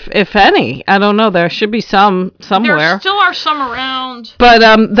left, if any. I don't know. There should be some somewhere. There still are some around. But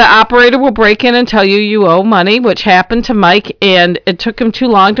the operator will break in and tell you owe money, which happened to Mike, and it took him too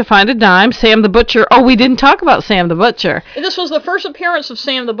long to find a dime. Sam the Butcher. Oh, we didn't talk about Sam the Butcher. This was the first appearance of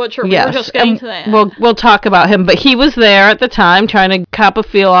Sam the Butcher. We were just getting to that. We'll talk about him. But he was there at the time trying to cop a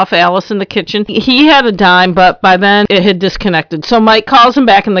feel off Alice in the kitchen. He had a dime, but by then it had disconnected. So Mike calls him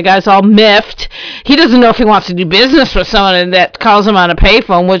back, and the guy's all miffed. He doesn't know if he wants to do business with someone that calls him on a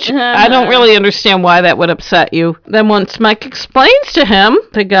payphone, which I don't really understand why that would upset you. Then once Mike explains to him,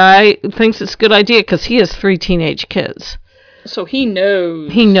 the guy thinks it's a good idea because he has 3 teenage kids. So he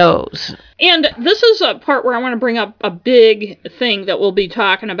knows. He knows. And this is a part where I want to bring up a big thing that we'll be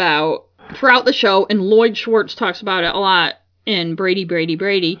talking about throughout the show, and Lloyd Schwartz talks about it a lot in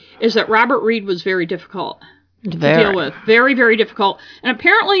Brady, is that Robert Reed was very difficult to deal with. Very, very difficult. And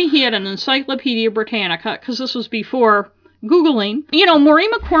apparently he had an Encyclopedia Britannica, because this was before Googling. You know,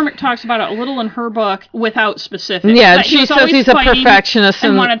 Maureen McCormick talks about it a little in her book without specifics. Yeah, she says he's a perfectionist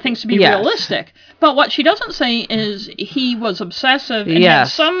and wanted things to be realistic. But what she doesn't say is he was obsessive and had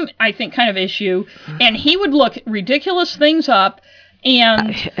some, I think, kind of issue, and he would look ridiculous things up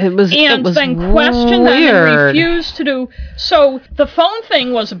and then question them and refuse to do. So the phone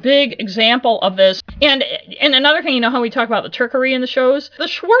thing was a big example of this. And another thing, you know how we talk about the trickery in the shows? The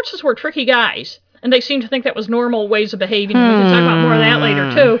Schwartzes were tricky guys. And they seem to think that was normal ways of behaving. We can talk about more of that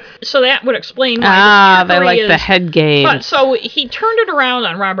later, too. So that would explain why the they like the head games. But so he turned it around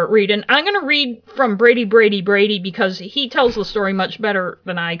on Robert Reed. And I'm going to read from Brady because he tells the story much better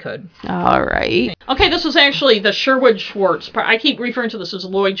than I could. All right. Okay, this is actually the Sherwood Schwartz part. I keep referring to this as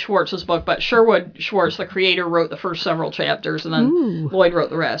Lloyd Schwartz's book, but Sherwood Schwartz, the creator, wrote the first several chapters, and then Lloyd wrote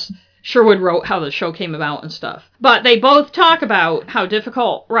the rest. Sherwood wrote how the show came about and stuff. But they both talk about how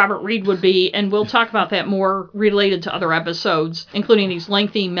difficult Robert Reed would be, and we'll talk about that more related to other episodes, including these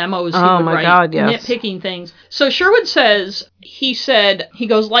lengthy memos he would write, nitpicking things. So Sherwood says, he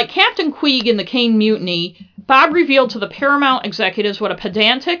goes, like Captain Queeg in the Caine Mutiny, Bob revealed to the Paramount executives what a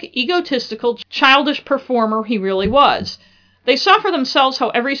pedantic, egotistical, childish performer he really was. They saw for themselves how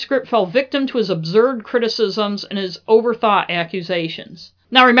every script fell victim to his absurd criticisms and his overthought accusations.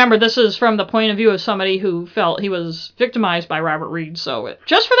 Now remember, this is from the point of view of somebody who felt he was victimized by Robert Reed, so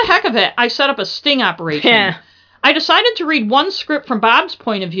just for the heck of it, I set up a sting operation. Yeah. I decided to read one script from Bob's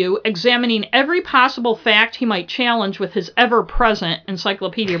point of view, examining every possible fact he might challenge with his ever-present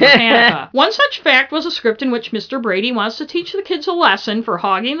Encyclopedia Britannica. One such fact was a script in which Mr. Brady wants to teach the kids a lesson for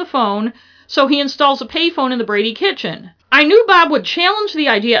hogging the phone, so he installs a payphone in the Brady kitchen. I knew Bob would challenge the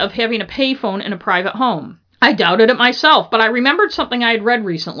idea of having a payphone in a private home. I doubted it myself, but I remembered something I had read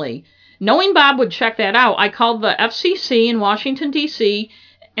recently. Knowing Bob would check that out, I called the FCC in Washington, D.C.,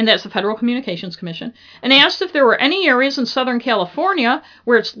 and that's the Federal Communications Commission, and asked if there were any areas in Southern California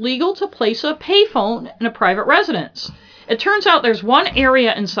where it's legal to place a payphone in a private residence. It turns out there's one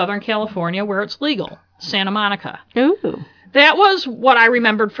area in Southern California where it's legal, Santa Monica. Ooh. That was what I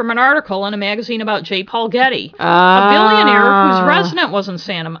remembered from an article in a magazine about J. Paul Getty, a billionaire whose residence was in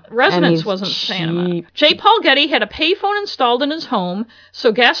Santa Monica. J. Paul Getty had a payphone installed in his home,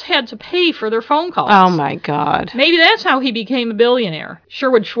 so guests had to pay for their phone calls. Oh, my God. Maybe that's how he became a billionaire.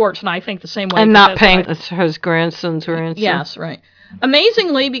 Sherwood Schwartz and I think the same way. And not paying his grandson's ransom. Yes, right.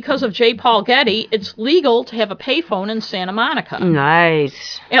 Amazingly, because of J. Paul Getty, it's legal to have a payphone in Santa Monica.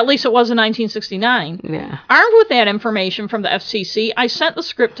 Nice. At least it was in 1969. Yeah. Armed with that information from the FCC, I sent the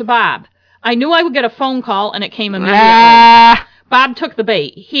script to Bob. I knew I would get a phone call, and it came immediately. Bob took the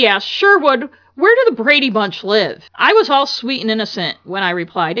bait. He asked, Sherwood, where do the Brady Bunch live? I was all sweet and innocent when I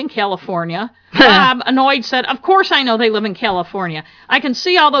replied, in California. Bob, annoyed, said, of course I know they live in California. I can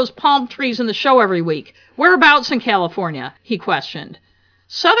see all those palm trees in the show every week. Whereabouts in California? He questioned.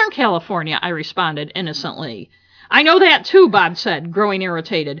 Southern California, I responded innocently. I know that too, Bob said, growing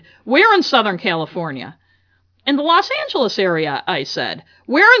irritated. Where in Southern California? In the Los Angeles area, I said.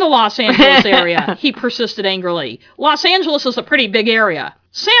 Where in the Los Angeles area? He persisted angrily. Los Angeles is a pretty big area.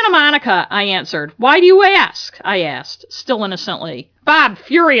 Santa Monica, I answered. Why do you ask? I asked, still innocently. Bob,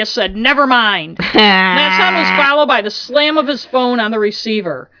 furious, said, never mind. That sound was followed by the slam of his phone on the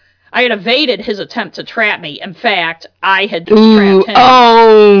receiver. I had evaded his attempt to trap me. In fact, I had trapped him.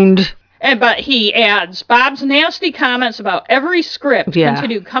 Owned. But he adds, Bob's nasty comments about every script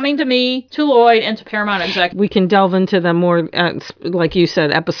continue coming to me, to Lloyd, and to Paramount Executive. We can delve into them more, like you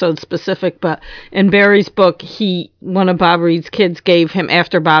said, episode specific, but in Barry's book, one of Bob Reed's kids gave him,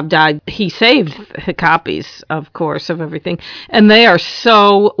 after Bob died, he saved the copies, of course, of everything, and they are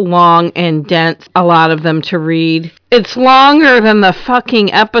so long and dense, a lot of them to read. It's longer than the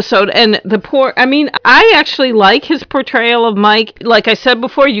fucking episode, and I actually like his portrayal of Mike. Like I said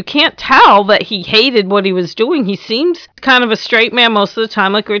before, you can't tell that he hated what he was doing. He seems kind of a straight man most of the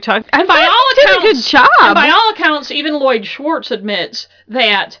time, like we were talking. And by all accounts, did a good job. And by all accounts, even Lloyd Schwartz admits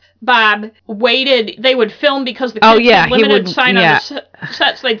that Bob waited. They would film because the kids had limited sign on the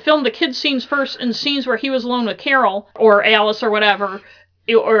sets. They'd film the kids' scenes first, and scenes where he was alone with Carol or Alice or whatever,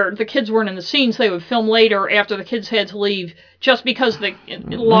 or the kids weren't in the scenes, they would film later after the kids had to leave, just because the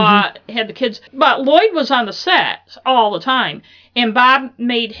law had the kids. But Lloyd was on the set all the time, and Bob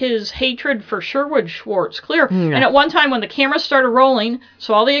made his hatred for Sherwood Schwartz clear. And at one time, when the camera started rolling,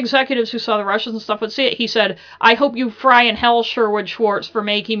 so all the executives who saw the rushes and stuff would see it, he said, I hope you fry in hell, Sherwood Schwartz, for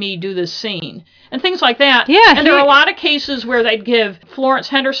making me do this scene. And things like that. Yeah, and there are a lot of cases where they'd give Florence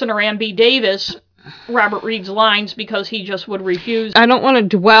Henderson or Ann B. Davis Robert Reed's lines because he just would refuse. I don't want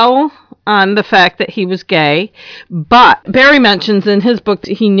to dwell on the fact that he was gay, but Barry mentions in his book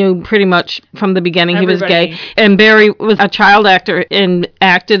he knew pretty much from the beginning he was gay, and Barry was a child actor and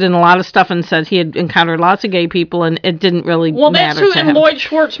acted in a lot of stuff and said he had encountered lots of gay people and it didn't really matter to him. And Lloyd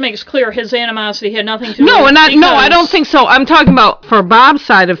Schwartz makes clear his animosity had nothing to do with it. No, I don't think so. I'm talking about for Bob's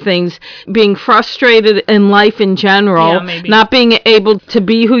side of things, being frustrated in life in general, not being able to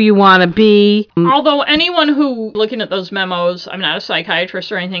be who you want to be. Although anyone who, looking at those memos, I'm not a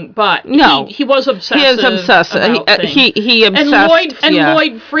psychiatrist or anything, but he was obsessive. He is obsessive. He obsessed. And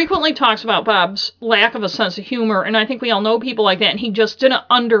Lloyd frequently talks about Bob's lack of a sense of humor, and I think we all know people like that, and he just didn't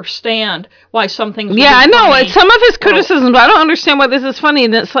understand why some things were I know. It's some of his criticisms, I don't understand why this is funny,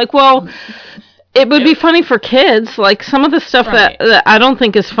 and it's like, well, it would be funny for kids. Like, some of the stuff that I don't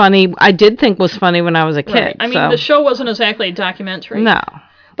think is funny, I did think was funny when I was a kid. Right. I mean, the show wasn't exactly a documentary. No.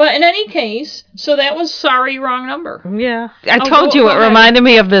 But in any case, so that was Sorry, Wrong Number. Yeah. I told you it reminded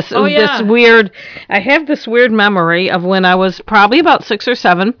me of this weird, I have this weird memory of when I was probably about 6 or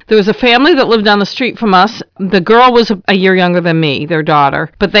 7. There was a family that lived down the street from us. The girl was a year younger than me, their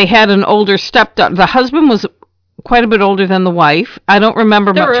daughter, but they had an older stepdaughter. The husband was quite a bit older than the wife. I don't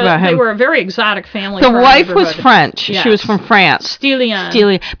remember much about him. They were a very exotic family. The wife was French. Yes. She was from France.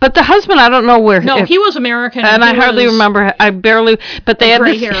 Stelian. But the husband, I don't know where. No, he was American. And I hardly remember. I barely. But they had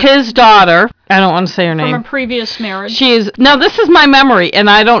his daughter. I don't want to say her name. From a previous marriage. Now this is my memory, and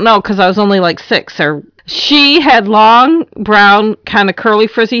I don't know because I was only like 6 or. She had long, brown, kind of curly,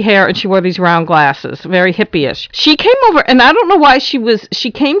 frizzy hair, and she wore these round glasses, very hippie-ish. She came over, and I don't know why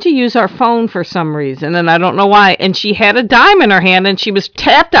she came to use our phone for some reason, and I don't know why, and she had a dime in her hand, and she was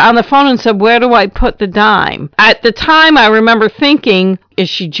tapped on the phone and said, "Where do I put the dime?" At the time, I remember thinking, is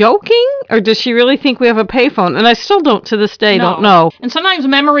she joking, or does she really think we have a payphone? And I still don't, to this day, don't know. And sometimes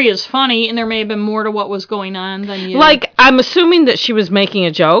memory is funny, and there may have been more to what was going on than you. Like, I'm assuming that she was making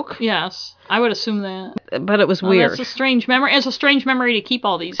a joke. Yes. I would assume that. But it was weird. That's a strange memory. It's a strange memory to keep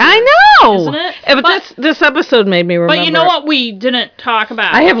all these years, I know! Isn't it? But this episode made me remember. But you know what we didn't talk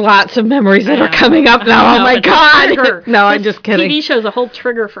about? I have lots of memories that are coming up now. Oh my God! No, I'm just kidding. TV show's a whole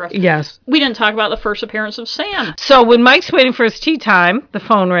trigger for us. Yes. We didn't talk about the first appearance of Sam. So when Mike's waiting for his tea time, the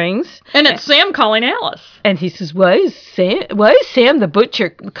phone rings. And it's Sam calling Alice. And he says, why is Sam the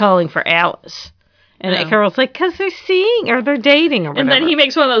butcher calling for Alice? And Carol's like, because they're seeing, or they're dating, or whatever. And then he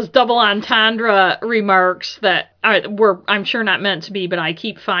makes one of those double entendre remarks that were, I'm sure, not meant to be, but I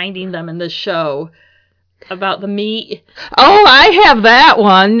keep finding them in this show. About the meat. Oh, I have that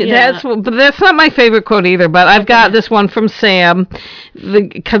one. Yeah. But that's not my favorite quote either. But I've got this one from Sam,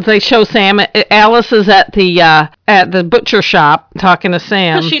 because they show Sam. Alice is at the butcher shop talking to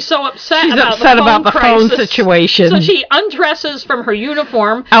Sam. Because she's so upset. She's upset about the phone situation. So she undresses from her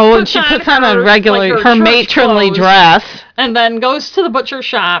uniform. Oh, and she puts on a regular her matronly dress. And then goes to the butcher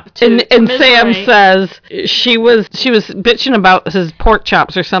shop. And Sam says she was bitching about his pork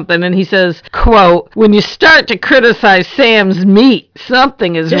chops or something, and he says, quote, "When you start to criticize Sam's meat,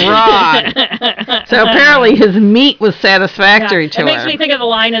 something is wrong." So apparently his meat was satisfactory to her. It makes me think of the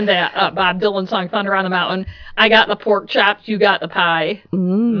line in that Bob Dylan song, Thunder on the Mountain. I got the pork chops, you got the pie.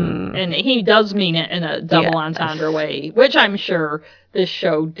 And he does mean it in a double entendre way, which I'm sure this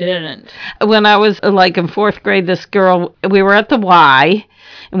show didn't. When I was like in 4th grade, this girl, we were at the Y,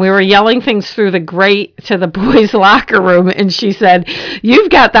 and we were yelling things through the grate to the boys' locker room, and she said, "You've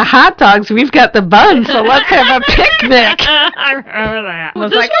got the hot dogs, we've got the buns, so let's have a picnic." I remember that. This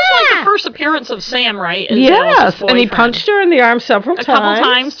was like the first appearance of Sam, right? Yes, and he punched her in the arm several times. A couple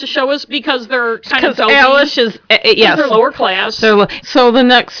times to show us because they're kind of dopey. Alice is, yes. They're lower class. So the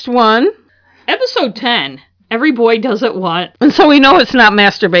next one. Episode 10. Every boy does it once. And so we know it's not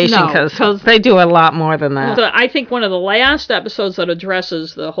masturbation because they do a lot more than that. I think one of the last episodes that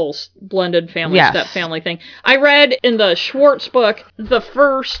addresses the whole blended family, step family thing. I read in the Schwartz book, the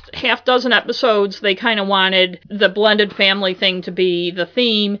first half dozen episodes, they kind of wanted the blended family thing to be the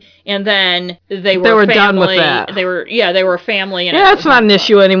theme, and then they were family. Done with that. They were a family. And that's not an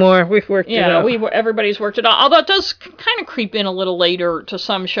issue anymore. We've worked it out. Everybody's worked it out. Although it does kind of creep in a little later to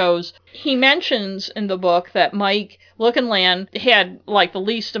some shows. He mentions in the book that Mike Lookenland had like the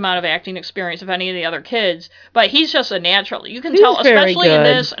least amount of acting experience of any of the other kids, but he's just a natural. You can tell, especially in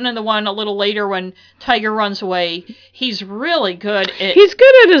this and in the one a little later when Tiger runs away, he's really good. He's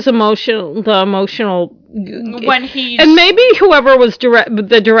good at his emotional. When he's, and maybe whoever was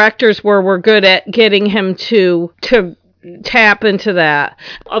the directors were good at getting him to tap into that.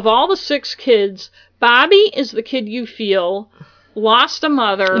 Of all the 6 kids, Bobby is the kid you feel lost a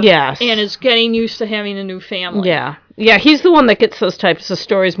mother, and is getting used to having a new family. Yeah, he's the one that gets those types of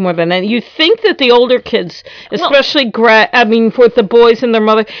stories more than any. You think that the older kids, especially with the boys and their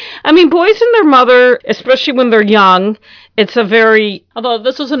mother, boys and their mother, especially when they're young, it's a very... Although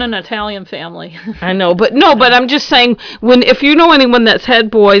this isn't an Italian family. I know, but I'm just saying, if you know anyone that's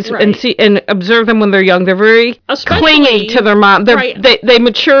had boys and observe them when they're young, they're very clingy to their mom. They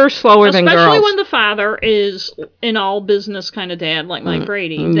mature slower than girls. Especially when the father is an all business kind of dad like Mike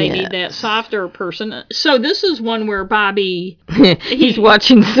Brady. They need that softer person. So this is one where Bobby... he's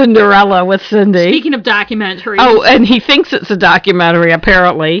watching Cinderella with Cindy. Speaking of documentaries... Oh, and he thinks it's a documentary,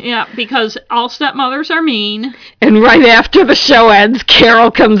 apparently. Yeah, because all stepmothers are mean. And right after the show ends,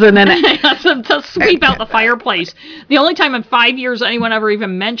 Carol comes in and... to sweep out the fireplace. The only time in 5 years anyone ever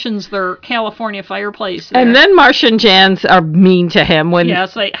even mentions their California fireplace. There. And then Marcia and Jans are mean to him when...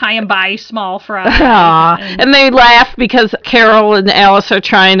 Yes, like, hi and bye, small fry. And they laugh because Carol and Alice are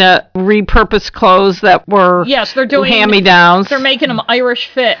trying to repurpose clothes that were... Yes, they're doing hand-me-downs. They're making them Irish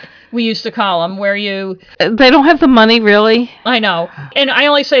fit. we used to call them, where you... They don't have the money, really. I know. And I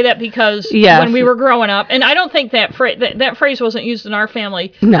only say that because when we were growing up, and I don't think that phrase wasn't used in our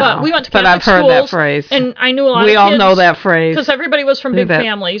family, no, but we went to Catholic I've heard schools, that phrase. And I knew a lot of kids. We all know that phrase. Because everybody was from big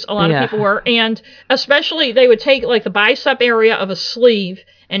families, a lot of people were, and especially they would take like the bicep area of a sleeve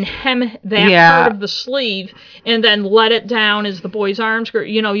and hem that part of the sleeve and then let it down as the boy's arms grew,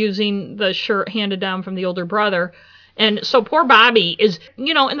 using the shirt handed down from the older brother. And so poor Bobby is,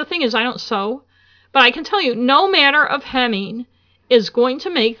 and the thing is, I don't sew, but I can tell you, no matter of hemming is going to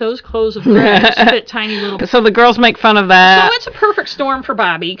make those clothes of Greg's fit tiny little... So the girls make fun of that. So it's a perfect storm for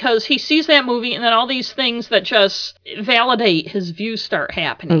Bobby, because he sees that movie and then all these things that just validate his views start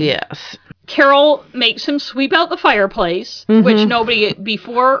happening. Yes. Carol makes him sweep out the fireplace, which nobody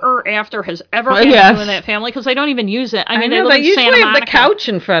before or after has ever had to do in that family, because they don't even use it. I mean, they live in Santa usually Monica. have the couch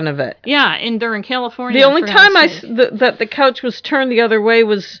in front of it. Yeah, and they're in California. The only time that the couch was turned the other way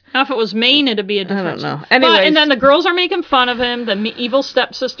was... Now, if it was Maine, it'd be a difference. I don't know. Anyways. And then the girls are making fun of him. The evil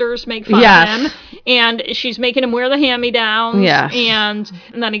stepsisters make fun of him. And she's making him wear the hand-me-downs. Yes. And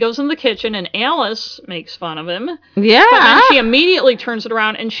then he goes in the kitchen, and Alice makes fun of him. Yeah. But then she immediately turns it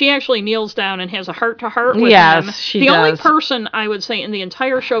around, and she actually kneels down and has a heart-to-heart with him. Yes, she does. The only person, I would say, in the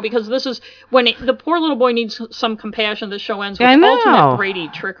entire show, because this is when the poor little boy needs some compassion, the show ends with ultimate Brady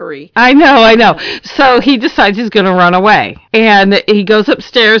trickery. I know. So he decides he's going to run away. And he goes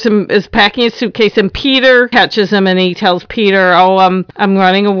upstairs and is packing his suitcase, and Peter catches him, and he tells Peter, I'm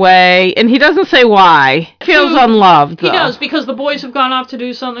running away. And he doesn't say why. He feels unloved, though. He does, because the boys have gone off to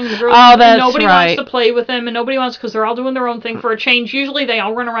do something. The girls, that's nobody right. wants to play with him, and nobody wants, because they're all doing their own thing for a change. Usually they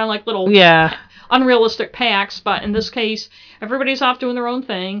all run around like little unrealistic packs, but in this case, everybody's off doing their own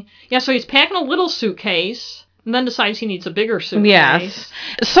thing. Yeah, so he's packing a little suitcase, and then decides he needs a bigger suitcase. Yes.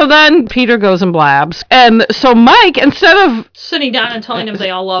 So then Peter goes and blabs. And so Mike, instead of... sitting down and telling him they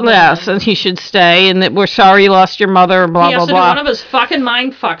all love him. Yes, and he should stay, and that we're sorry you lost your mother, blah, blah, blah. He has to do one of his fucking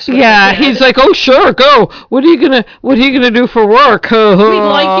mind fucks with he's like, oh, sure, go. What are you gonna do for work?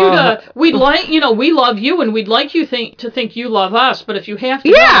 we love you, and we'd like you to think you love us, but if you have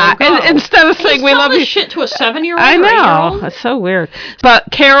to go. And instead of saying we love you... shit to a 7-year-old. I know. It's so weird. But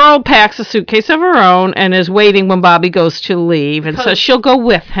Carol packs a suitcase of her own and is waiting when Bobby goes to leave, and says she'll go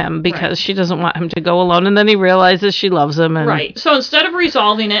with him because she doesn't want him to go alone, and then he realizes she loves him. And... So instead of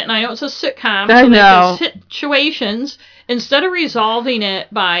resolving it, and I know it's a sitcom, I know. There's situations, instead of resolving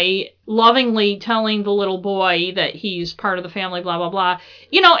it by lovingly telling the little boy that he's part of the family, blah, blah, blah,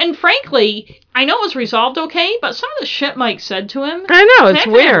 and frankly, I know it was resolved okay, but some of the shit Mike said to him, I know, it's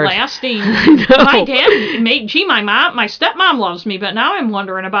weird. Lasting. My dad my stepmom loves me, but now I'm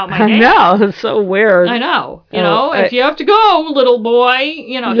wondering about my dad. I know, it's so weird. I know. If you have to go, little boy,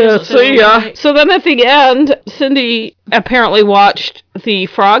 So then at the end, Cindy apparently watched the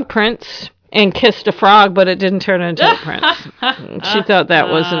Frog Prince and kissed a frog, but it didn't turn into a prince. She thought that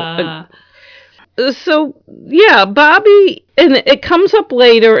wasn't... Bobby, and it comes up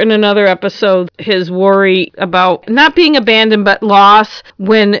later in another episode, his worry about not being abandoned but loss,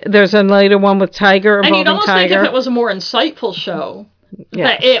 when there's a later one with Tiger, involving Tiger. And you'd almost think if it was a more insightful show,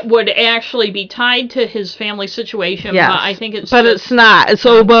 that it would actually be tied to his family situation, but I think it's it's not.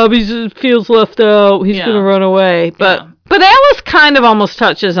 So Bobby feels left out, he's going to run away, but... But Alice kind of almost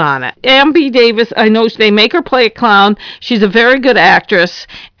touches on it. Ambi Davis, I know they make her play a clown. She's a very good actress,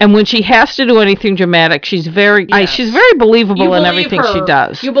 and when she has to do anything dramatic, she's very believable in everything she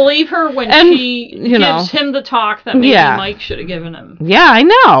does. You believe her when she gives him the talk that maybe Mike should have given him. Yeah, I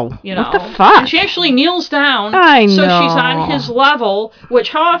know. What the fuck? And she actually kneels down, so she's on his level, which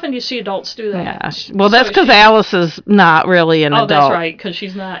how often do you see adults do that? Yeah. Well, that's because Alice is not really an adult. Oh, that's right, because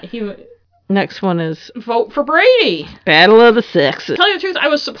she's not... Next one is Vote for Brady. Battle of the Sexes. Tell you the truth, I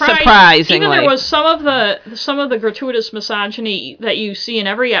was surprised. Surprisingly, even there was some of the gratuitous misogyny that you see in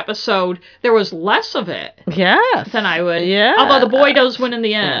every episode. There was less of it. Yes. Than I would. Yeah. Although the boy does win in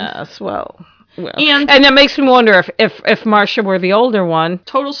the end. Yes. Well. And it makes me wonder if Marcia were the older one.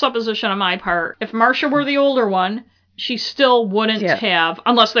 Total supposition on my part. If Marcia were the older one, she still wouldn't have,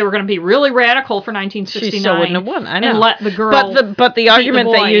 unless they were going to be really radical for 1969. She still wouldn't have won. I know. And let the girl. But the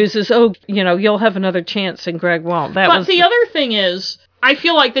argument they use is, you'll have another chance and Greg won't. But the other thing is, I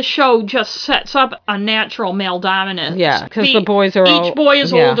feel like the show just sets up a natural male dominance. Yeah, because the boys are each boy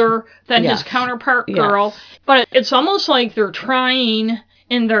is older than his counterpart girl. But it's almost like they're trying,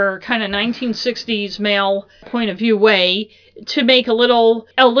 in their kind of 1960s male point of view way, to make a little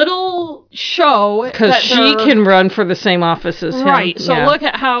show because she can run for the same office as him. Right. So look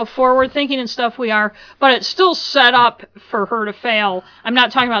at how forward thinking and stuff we are, but it's still set up for her to fail. I'm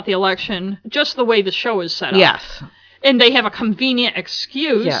not talking about the election, just the way the show is set up. Yes. And they have a convenient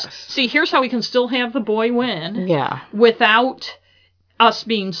excuse. Yes. See, here's how we can still have the boy win. Yeah. Without us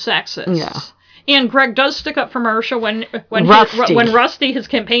being sexist. Yeah. And Greg does stick up for Marcia when Rusty, his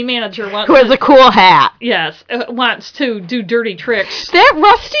campaign manager, who has a cool hat. Yes, wants to do dirty tricks. That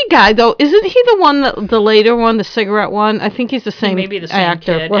Rusty guy, though, isn't he the one, the later one, the cigarette one? I think he's the same actor. He may be the same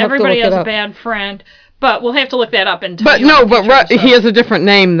kid. We'll Everybody has a bad friend. But we'll have to look that up and tell you. He has a different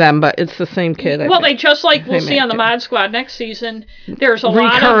name then, but it's the same kid. They just like we'll see on the Mod Squad next season. There's a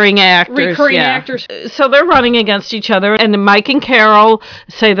recurring lot of recurring actors. So they're running against each other, and Mike and Carol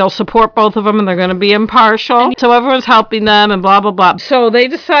say they'll support both of them, and they're going to be impartial. So everyone's helping them, and blah blah blah. So they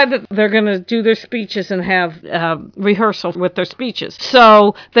decide that they're going to do their speeches and have rehearsal with their speeches.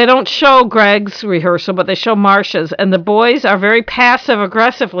 So they don't show Greg's rehearsal, but they show Marcia's, and the boys are very passive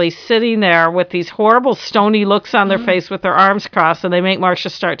aggressively sitting there with these horrible stony looks on their face with their arms crossed, and they make Marcia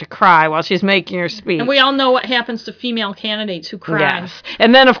start to cry while she's making her speech. And we all know what happens to female candidates who cry. Yes.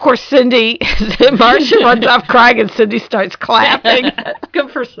 And then, of course, Marcia runs off crying, and Cindy starts clapping. Good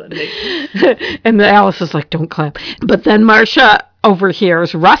for Cindy. And Alice is like, don't clap. But then Marcia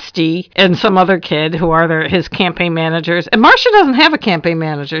overhears Rusty and some other kid who are his campaign managers. And Marcia doesn't have a campaign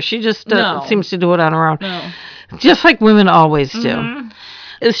manager. She just seems to do it on her own. No. Just like women always do.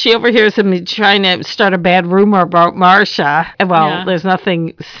 She overhears him trying to start a bad rumor about Marcia. Well, there's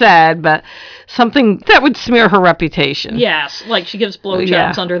nothing said, but something that would smear her reputation. Yes, like she gives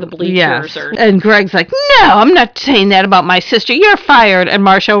blowjobs under the bleachers. Yes. And Greg's like, no, I'm not saying that about my sister. You're fired. And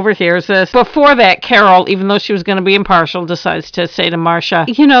Marcia overhears this. Before that, Carol, even though she was going to be impartial, decides to say to Marcia,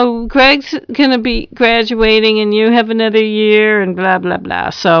 Greg's going to be graduating and you have another year and blah, blah, blah.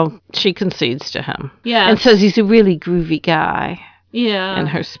 So she concedes to him. Yeah. And says he's a really groovy guy. Yeah. In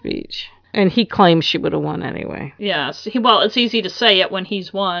her speech. And he claims she would have won anyway. Yes. It's easy to say it when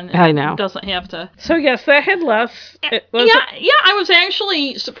he's won. I know. Doesn't have to. So, yes, that had less. I was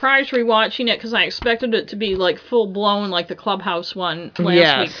actually surprised rewatching it because I expected it to be like full-blown, like the Clubhouse one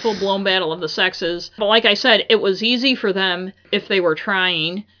last week, full-blown Battle of the Sexes. But like I said, it was easy for them, if they were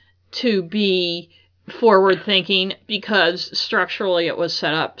trying, to be forward-thinking because structurally it was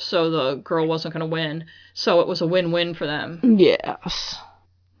set up so the girl wasn't going to win. So it was a win-win for them. Yes.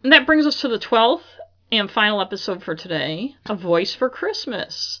 And that brings us to the 12th and final episode for today, A Voice for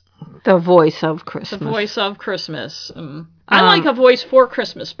Christmas. The Voice of Christmas. The Voice of Christmas. I like A Voice for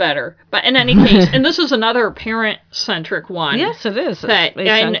Christmas better. But in any case, and this is another parent-centric one. Yes, it is.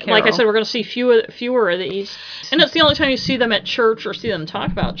 And like I said, we're going to see fewer of these. And it's the only time you see them at church or see them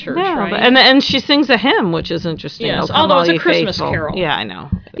talk about church, right? And she sings a hymn, which is interesting. Yes, although it's a Christmas carol. Yeah, I know.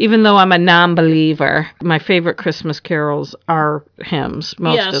 Even though I'm a non-believer, my favorite Christmas carols are hymns,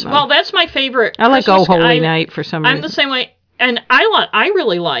 most of them. Well, that's my favorite. I like O Holy Night for some reason. I'm the same way. And I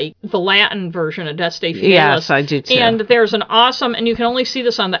really like the Latin version of Deste Fidelis. Yes, I do too. And there's an awesome, and you can only see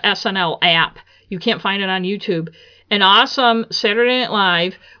this on the SNL app. You can't find it on YouTube. An awesome Saturday Night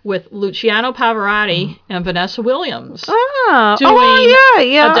Live with Luciano Pavarotti and Vanessa Williams. Doing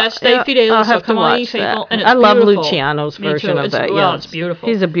a Deste Fidelis. I'll have to watch that. And it's I love beautiful. Luciano's version of that. Well, it's beautiful.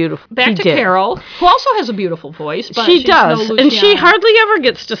 He's a beautiful. Back to Carol, who also has a beautiful voice. But she does, and she hardly ever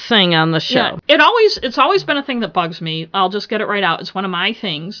gets to sing on the show. Yeah, it's always been a thing that bugs me. I'll just get it right out. It's one of my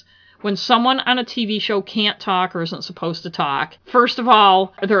things. When someone on a TV show can't talk or isn't supposed to talk, first of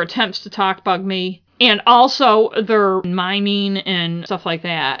all, their attempts to talk bug me. And also, their miming and stuff like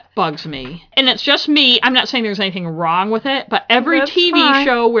that bugs me. And it's just me. I'm not saying there's anything wrong with it, but every TV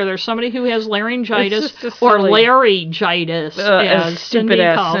show where there's somebody who has laryngitis or laryngitis, as Cindy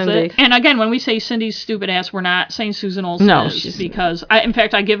calls it. And again, when we say Cindy's stupid ass, we're not saying Susan Olsen is, because in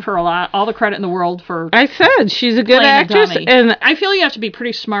fact, I give her all the credit in the world for. I said she's a good actress, and I feel you have to be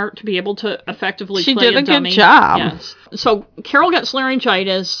pretty smart to be able to effectively play a dummy. She did a good job. Yes. So Carol gets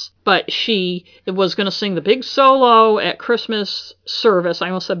laryngitis. But she was going to sing the big solo at Christmas service. I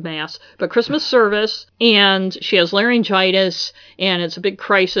almost said mass, but Christmas service. And she has laryngitis, and it's a big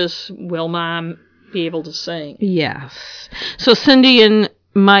crisis. Will Mom be able to sing? Yes. So Cindy and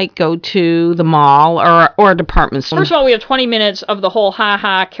Mike go to the mall or a department store. First of all, we have 20 minutes of the whole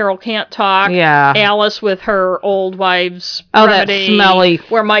ha-ha, Carol can't talk. Yeah. Alice with her old wives' remedy. That smelly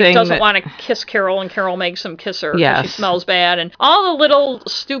where Mike doesn't want to kiss Carol, and Carol makes him kiss her because she smells bad. And all the little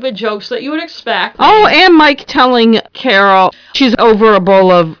stupid jokes that you would expect. Oh, and Mike telling Carol she's over a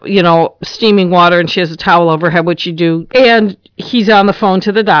bowl of, steaming water, and she has a towel over her head, which you do. And he's on the phone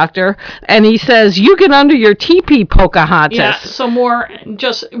to the doctor, and he says, "You get under your teepee, Pocahontas." Yeah, so more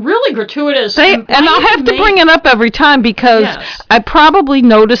just really gratuitous. And I'll have to bring it up every time because I probably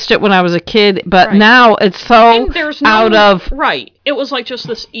noticed it when I was a kid, but now it's so out of... Right. It was like just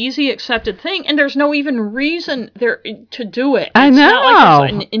this easy accepted thing, and there's no even reason there to do it. I know. It's not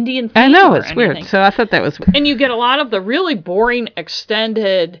like it's an Indian thing. I know, it's weird. So I thought that was weird. And you get a lot of the really boring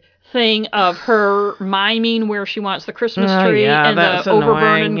extended thing of her miming where she wants the Christmas tree and the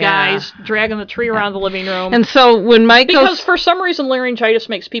overburning guys dragging the tree around the living room. And so when Mike because for some reason laryngitis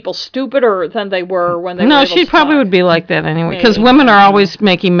makes people stupider than they were when they were No, she probably would be like that anyway, because women are always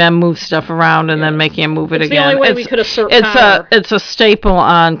making men move stuff around and then making them move it again. It's the only way we could assert power. It's a staple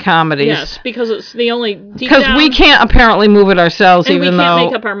on comedies. Yes, because it's the only... Because we can't apparently move it ourselves, and even though... we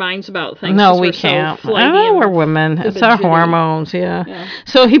can't make up our minds about things. No, we can't. So I know we're women. It's our hormones,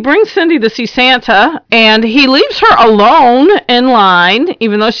 So he brings Cindy to see Santa, and he leaves her alone in line,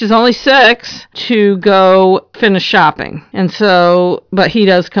 even though she's only 6, to go finish shopping. And so, but he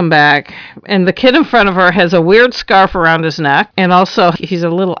does come back, and the kid in front of her has a weird scarf around his neck, and also he's a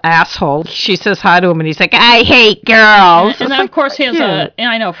little asshole. She says hi to him, and he's like, I hate girls. And then, of course, he has and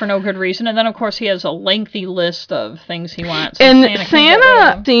I know, for no good reason, and then, of course, he has a lengthy list of things he wants. And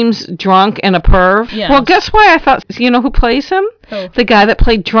Santa seems drunk and a perv. Yes. Well, guess why I thought, you know who plays him? Who? The guy that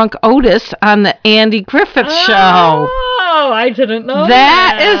played Drunk Otis on the Andy Griffith Show. Oh, I didn't know that.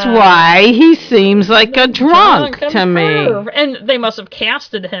 That is why he seems like a drunk to me. And they must have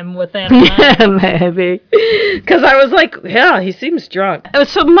casted him with that in mind. Maybe. Because I was like, yeah, he seems drunk.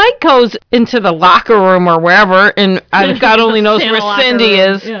 So Mike goes into the locker room or wherever, and God only knows where Cindy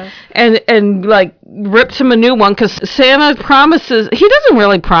is, and like rips him a new one because Santa promises, he doesn't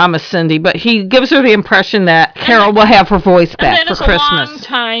really promise Cindy, but he gives her the impression that Carol will have her voice back for Christmas. And that is a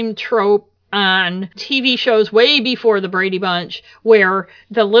long-time trope on TV shows way before the Brady Bunch, where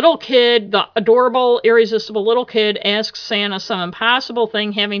the little kid, the adorable, irresistible little kid, asks Santa some impossible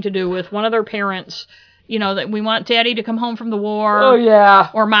thing having to do with one of their parents. You know, that we want Daddy to come home from the war. Oh, yeah.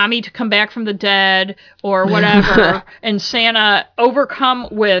 Or Mommy to come back from the dead, or whatever. And Santa, overcome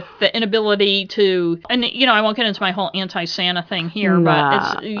with the inability to... And, you know, I won't get into my whole anti-Santa thing here,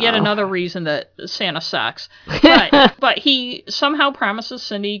 but it's yet another reason that Santa sucks. But he somehow promises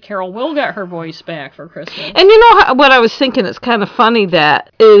Cindy Carol will get her voice back for Christmas. And you know what I was thinking? It's kind of funny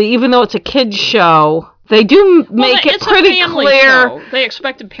that even though it's a kid's show... They do make it pretty clear. Show. They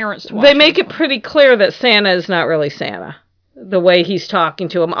expected parents to watch. They make it pretty clear that Santa is not really Santa. The way he's talking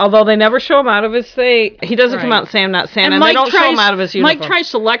to him, although they never show him out of his thing. He doesn't come out saying, "I'm not Santa," and they don't show him out of his uniform. Mike tries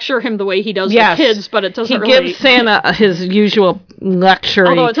to lecture him the way he does the kids, but it doesn't really... He gives Santa his usual lecture.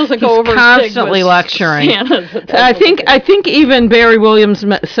 Although it doesn't go over constantly lecturing. I think even Barry Williams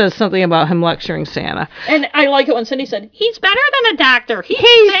says something about him lecturing Santa. And I like it when Cindy said, "He's better than a doctor. He's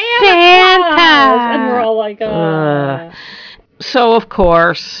Santa." And we're all like, So, of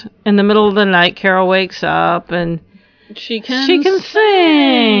course, in the middle of the night, Carol wakes up and... She can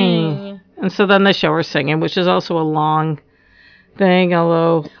sing. And so then they show her singing, which is also a long thing,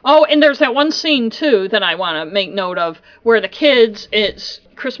 although... Oh, and there's that one scene, too, that I want to make note of, where the kids, it's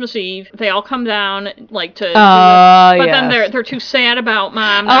Christmas Eve, they all come down, like, to... but then they're too sad about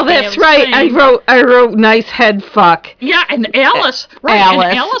Mom. Oh, that's right. I wrote nice head fuck. Yeah, and Alice,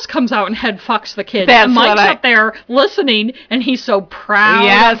 and Alice comes out and head fucks the kids. That's and Mike's up there listening, and he's so proud.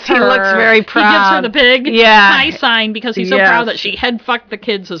 Yes, he looks very proud. He gives her the big high sign because he's so proud that she head fucked the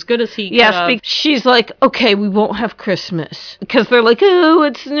kids as good as he could. Yes, she's like, okay, we won't have Christmas. Because they're like, oh,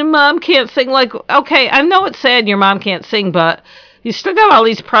 it's your mom can't sing. Like, okay, I know it's sad your mom can't sing, but... You still got all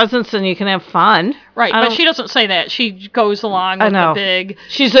these presents and you can have fun. Right, but she doesn't say that. She goes along with the big...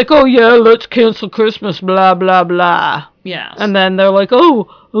 She's like, oh, yeah, let's cancel Christmas, blah, blah, blah. Yes. And then they're like, oh,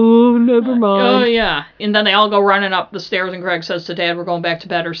 never mind. Oh, yeah. And then they all go running up the stairs, and Greg says to Dad, we're going back to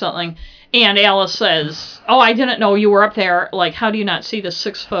bed or something. And Alice says, oh, I didn't know you were up there. Like, how do you not see the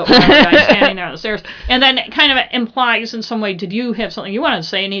 6-foot guy standing there on the stairs? And then it kind of implies in some way, did you have something you wanted to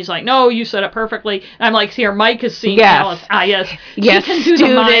say? And he's like, no, you said it perfectly. And I'm like, here, Mike is seeing Alice. Ah, yes. Yes, can do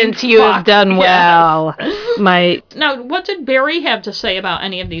student, you have done well. Now, what did Barry have to say about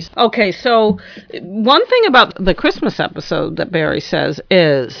any of these? Okay, so one thing about the Christmas episode that Barry says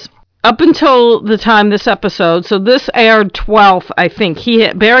is... Up until the time this episode, so this aired 12th, I think.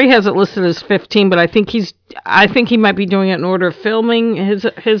 Barry has it listed as 15, but I think he's I think he might be doing it in order of filming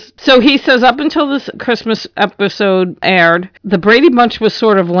his. So he says up until this Christmas episode aired, the Brady Bunch was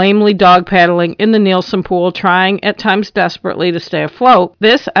sort of lamely dog paddling in the Nielsen pool, trying at times desperately to stay afloat.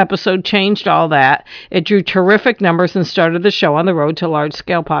 This episode changed all that. It drew terrific numbers and started the show on the road to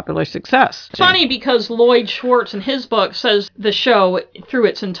large-scale popular success. It's funny because Lloyd Schwartz in his book says the show, through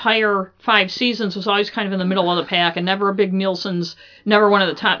its entire 5 seasons, was always kind of in the middle of the pack and never a big Nielsen's, never one of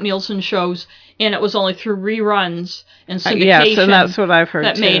the top Nielsen shows. And it was only through reruns and syndication yes, and that's what I've heard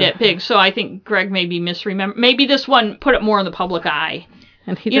that too. made it big. So I think Greg maybe misremembered. Maybe this one put it more in the public eye.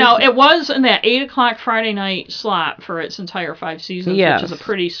 And it was in that 8 o'clock Friday night slot for its entire 5 seasons, yes. which is a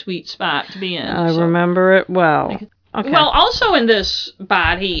pretty sweet spot to be in. I remember it well. Okay. Well, also in this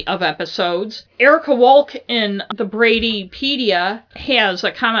body of episodes, Erica Wolk in the Bradypedia has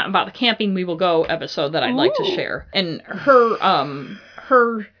a comment about the Camping We Will Go episode that I'd like to share. And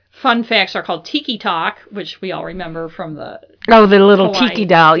her fun facts are called Tiki Talk, which we all remember from the little Hawaii. tiki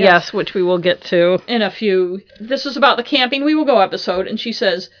doll, yes, which we will get to in a few. This is about the Camping We Will Go episode, and she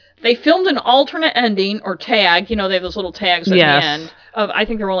says they filmed an alternate ending or tag. They have those little tags at the end. I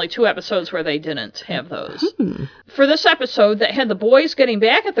think there were only 2 episodes where they didn't have those. For this episode that had the boys getting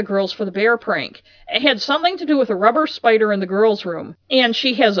back at the girls for the bear prank, it had something to do with a rubber spider in the girls' room. And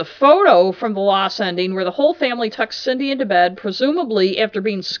she has a photo from the lost ending where the whole family tucks Cindy into bed, presumably after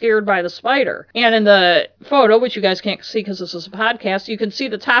being scared by the spider. And in the photo, which you guys can't see because this is a podcast, you can see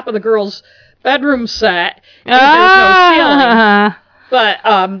the top of the girls' bedroom set. There's no ceiling. But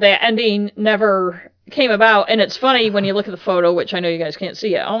that ending never came about, and it's funny when you look at the photo, which I know you guys can't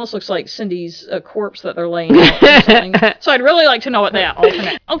see, it almost looks like Cindy's corpse that they're laying out or something. So I'd really like to know what that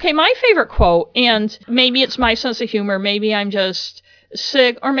alternate. Okay, my favorite quote, and maybe it's my sense of humor, maybe I'm just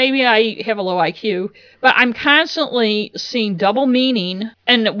sick, or maybe I have a low IQ, but I'm constantly seeing double meaning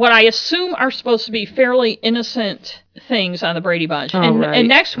and what I assume are supposed to be fairly innocent things on the Brady Bunch. And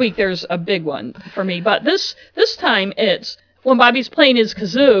next week there's a big one for me, but this time it's when Bobby's playing his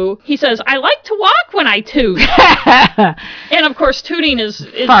kazoo, he says, "I like to walk when I toot." And of course, tooting is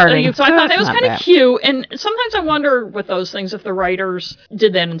farting. So I thought that was kind of cute. And sometimes I wonder with those things if the writers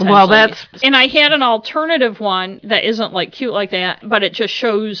did that intentionally. Well, and I had an alternative one that isn't like cute like that, but it just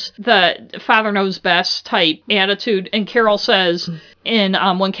shows the father knows best type attitude. And Carol says,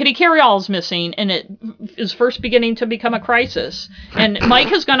 when Kitty Carryall's missing, and it is first beginning to become a crisis, and Mike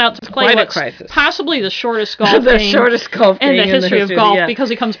has gone out to play what's possibly the shortest golf game in the history of golf, because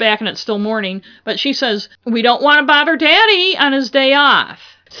he comes back and it's still morning. But she says, we don't want to bother Daddy on his day off.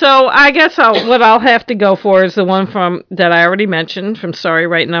 So I guess what I'll have to go for is the one from that I already mentioned from Sorry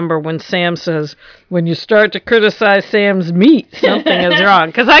Right Number, when Sam says, "When you start to criticize Sam's meat, something is wrong."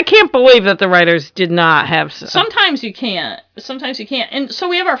 Because I can't believe that the writers did not have. Sometimes you can't. And so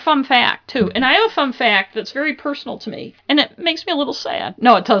we have our fun fact too. And I have a fun fact that's very personal to me, and it makes me a little sad.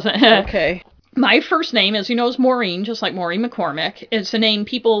 No, it doesn't. Okay. My first name, as you know, is Maureen, just like Maureen McCormick. It's a name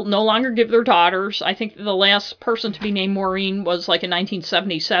people no longer give their daughters. I think the last person to be named Maureen was like in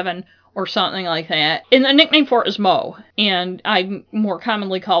 1977 or something like that. And the nickname for it is Mo, and I'm more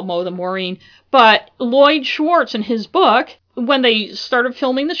commonly called Mo than Maureen. But Lloyd Schwartz, in his book, when they started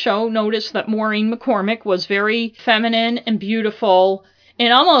filming the show, noticed that Maureen McCormick was very feminine and beautiful,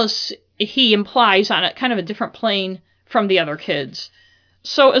 and almost, he implies, on a kind of a different plane from the other kids.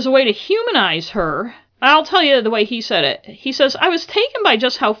 So as a way to humanize her, I'll tell you the way he said it. He says, "I was taken by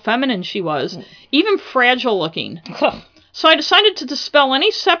just how feminine she was, even fragile looking. So I decided to dispel any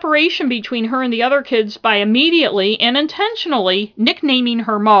separation between her and the other kids by immediately and intentionally nicknaming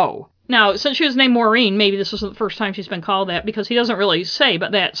her Mo." Now, since she was named Maureen, maybe this isn't the first time she's been called that, because he doesn't really say,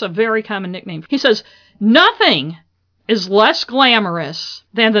 but that's a very common nickname. He says, "Nothing is less glamorous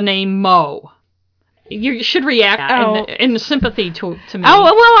than the name Mo." You should react in sympathy to me. Oh,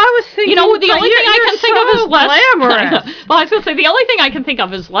 well, I was thinking, the only thing I can think of is less glamorous. Well, I was going to say, the only thing I can think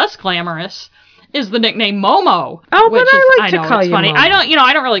of is less glamorous is the nickname Momo. Oh, but I like to call you funny. Momo.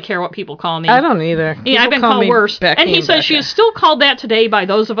 I don't really care what people call me. I don't either. Yeah, I've been called worse. And he says she is still called that today by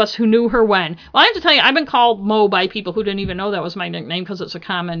those of us who knew her when. Well, I have to tell you, I've been called Mo by people who didn't even know that was my nickname, because it's a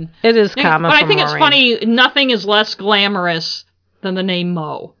common. It is common. But I think it's funny. Nothing is less glamorous than the name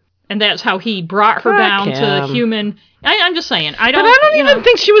Mo. And that's how he brought her down to human. I'm just saying. I don't even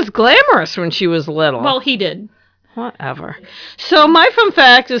think she was glamorous when she was little. Well, he did. Whatever. So my fun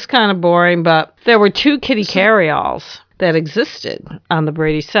fact is kind of boring, but there were 2 Kitty Carryalls. that existed on the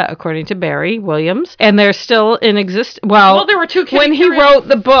Brady set, according to Barry Williams. And they're still in existence. Well, there were two kids. When he wrote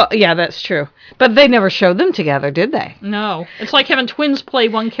the book, yeah, that's true. But they never showed them together, did they? No. It's like having twins play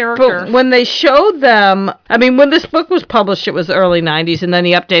one character. But when they showed them, I mean, when this book was published, it was the early 90s, and then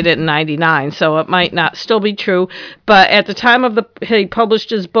he updated it in 99, so it might not still be true. But at the time of he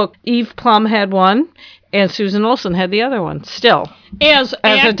published his book, Eve Plum had one, and Susan Olsen had the other one, still. As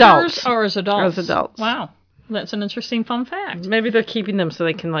adults. Or as adults? As adults. Wow. That's an interesting fun fact. Maybe they're keeping them so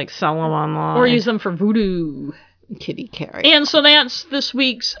they can, like, sell them online. Or use them for voodoo. Kitty carry. And so that's this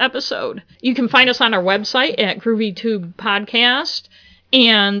week's episode. You can find us on our website at GroovyTube Podcast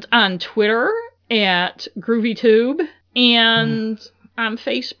and on Twitter at GroovyTube and on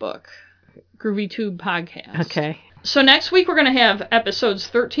Facebook, GroovyTube Podcast. Okay. So next week we're going to have episodes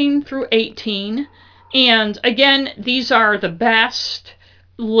 13 through 18. And again, these are the best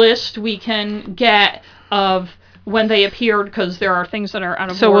list we can get of when they appeared, because there are things that are out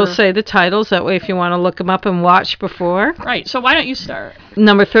of order. So we'll say the titles, that way if you want to look them up and watch before. Right, so why don't you start?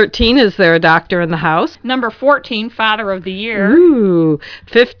 Number 13, Is There a Doctor in the House? Number 14, Father of the Year. Ooh.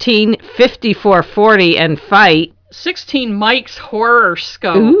 15, 5440 and Fight. 16, Mike's Horror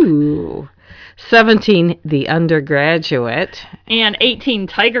Scope. Ooh. 17, The Undergraduate. And 18,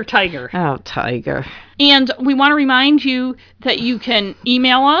 Tiger. Oh, Tiger. And we want to remind you that you can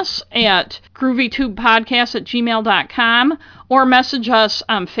email us at groovytubepodcast@gmail.com or message us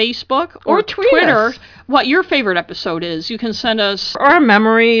on Facebook or Twitter us what your favorite episode is. You can send us... Or a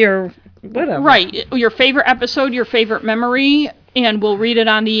memory or whatever. Right. Your favorite episode, your favorite memory, and we'll read it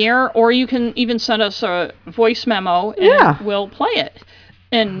on the air. Or you can even send us a voice memo and we'll play it.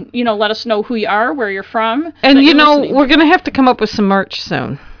 And, let us know who you are, where you're from. And, we're going to have to come up with some merch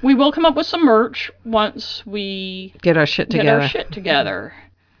soon. We will come up with some merch once we get our shit together.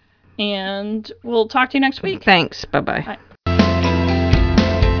 And we'll talk to you next week. Thanks. Bye-bye. Bye.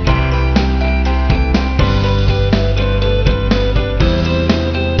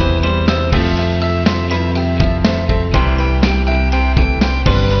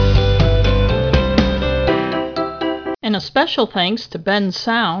 And a special thanks to Ben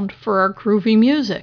Sound for our groovy music.